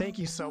 man. Thank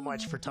you so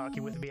much for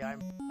talking with me.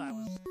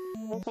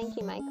 Well, thank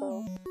you,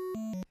 Michael.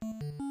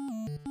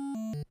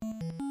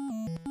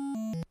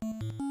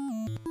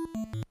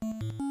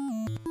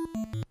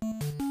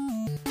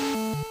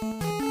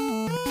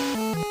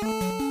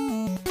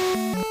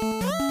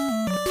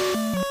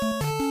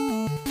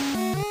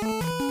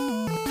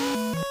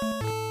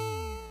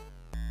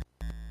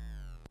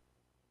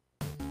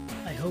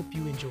 I hope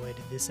you enjoyed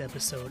this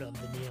episode of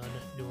the Neon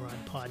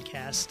Neuron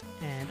podcast,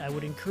 and I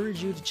would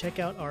encourage you to check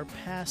out our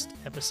past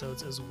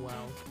episodes as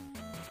well.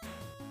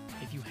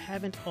 If you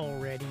haven't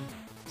already,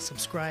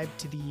 subscribe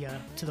to the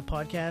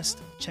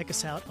podcast. Check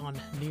us out on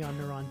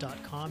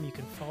neonneuron.com. You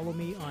can follow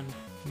me on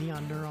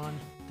Neon Neuron.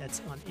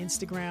 That's on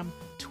Instagram,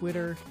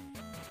 Twitter,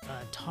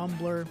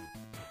 Tumblr.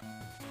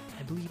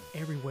 I believe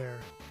everywhere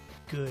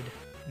good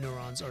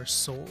neurons are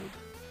sold.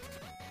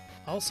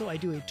 Also, I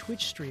do a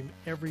Twitch stream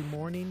every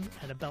morning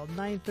at about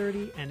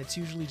 9:30, and it's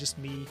usually just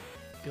me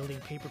building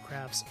paper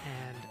crafts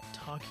and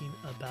talking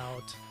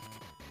about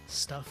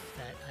stuff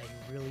that I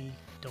really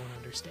don't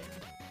understand.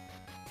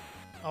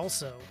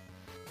 Also,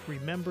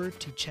 remember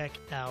to check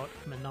out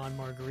Manon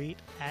Marguerite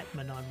at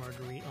Manon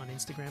Marguerite on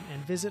Instagram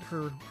and visit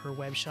her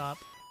web shop,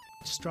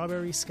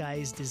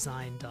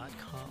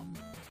 strawberryskiesdesign.com.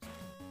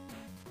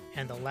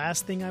 And the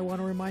last thing I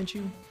want to remind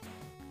you,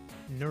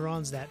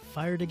 neurons that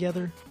fire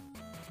together,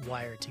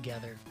 wire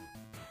together.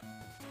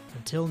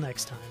 Until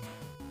next time.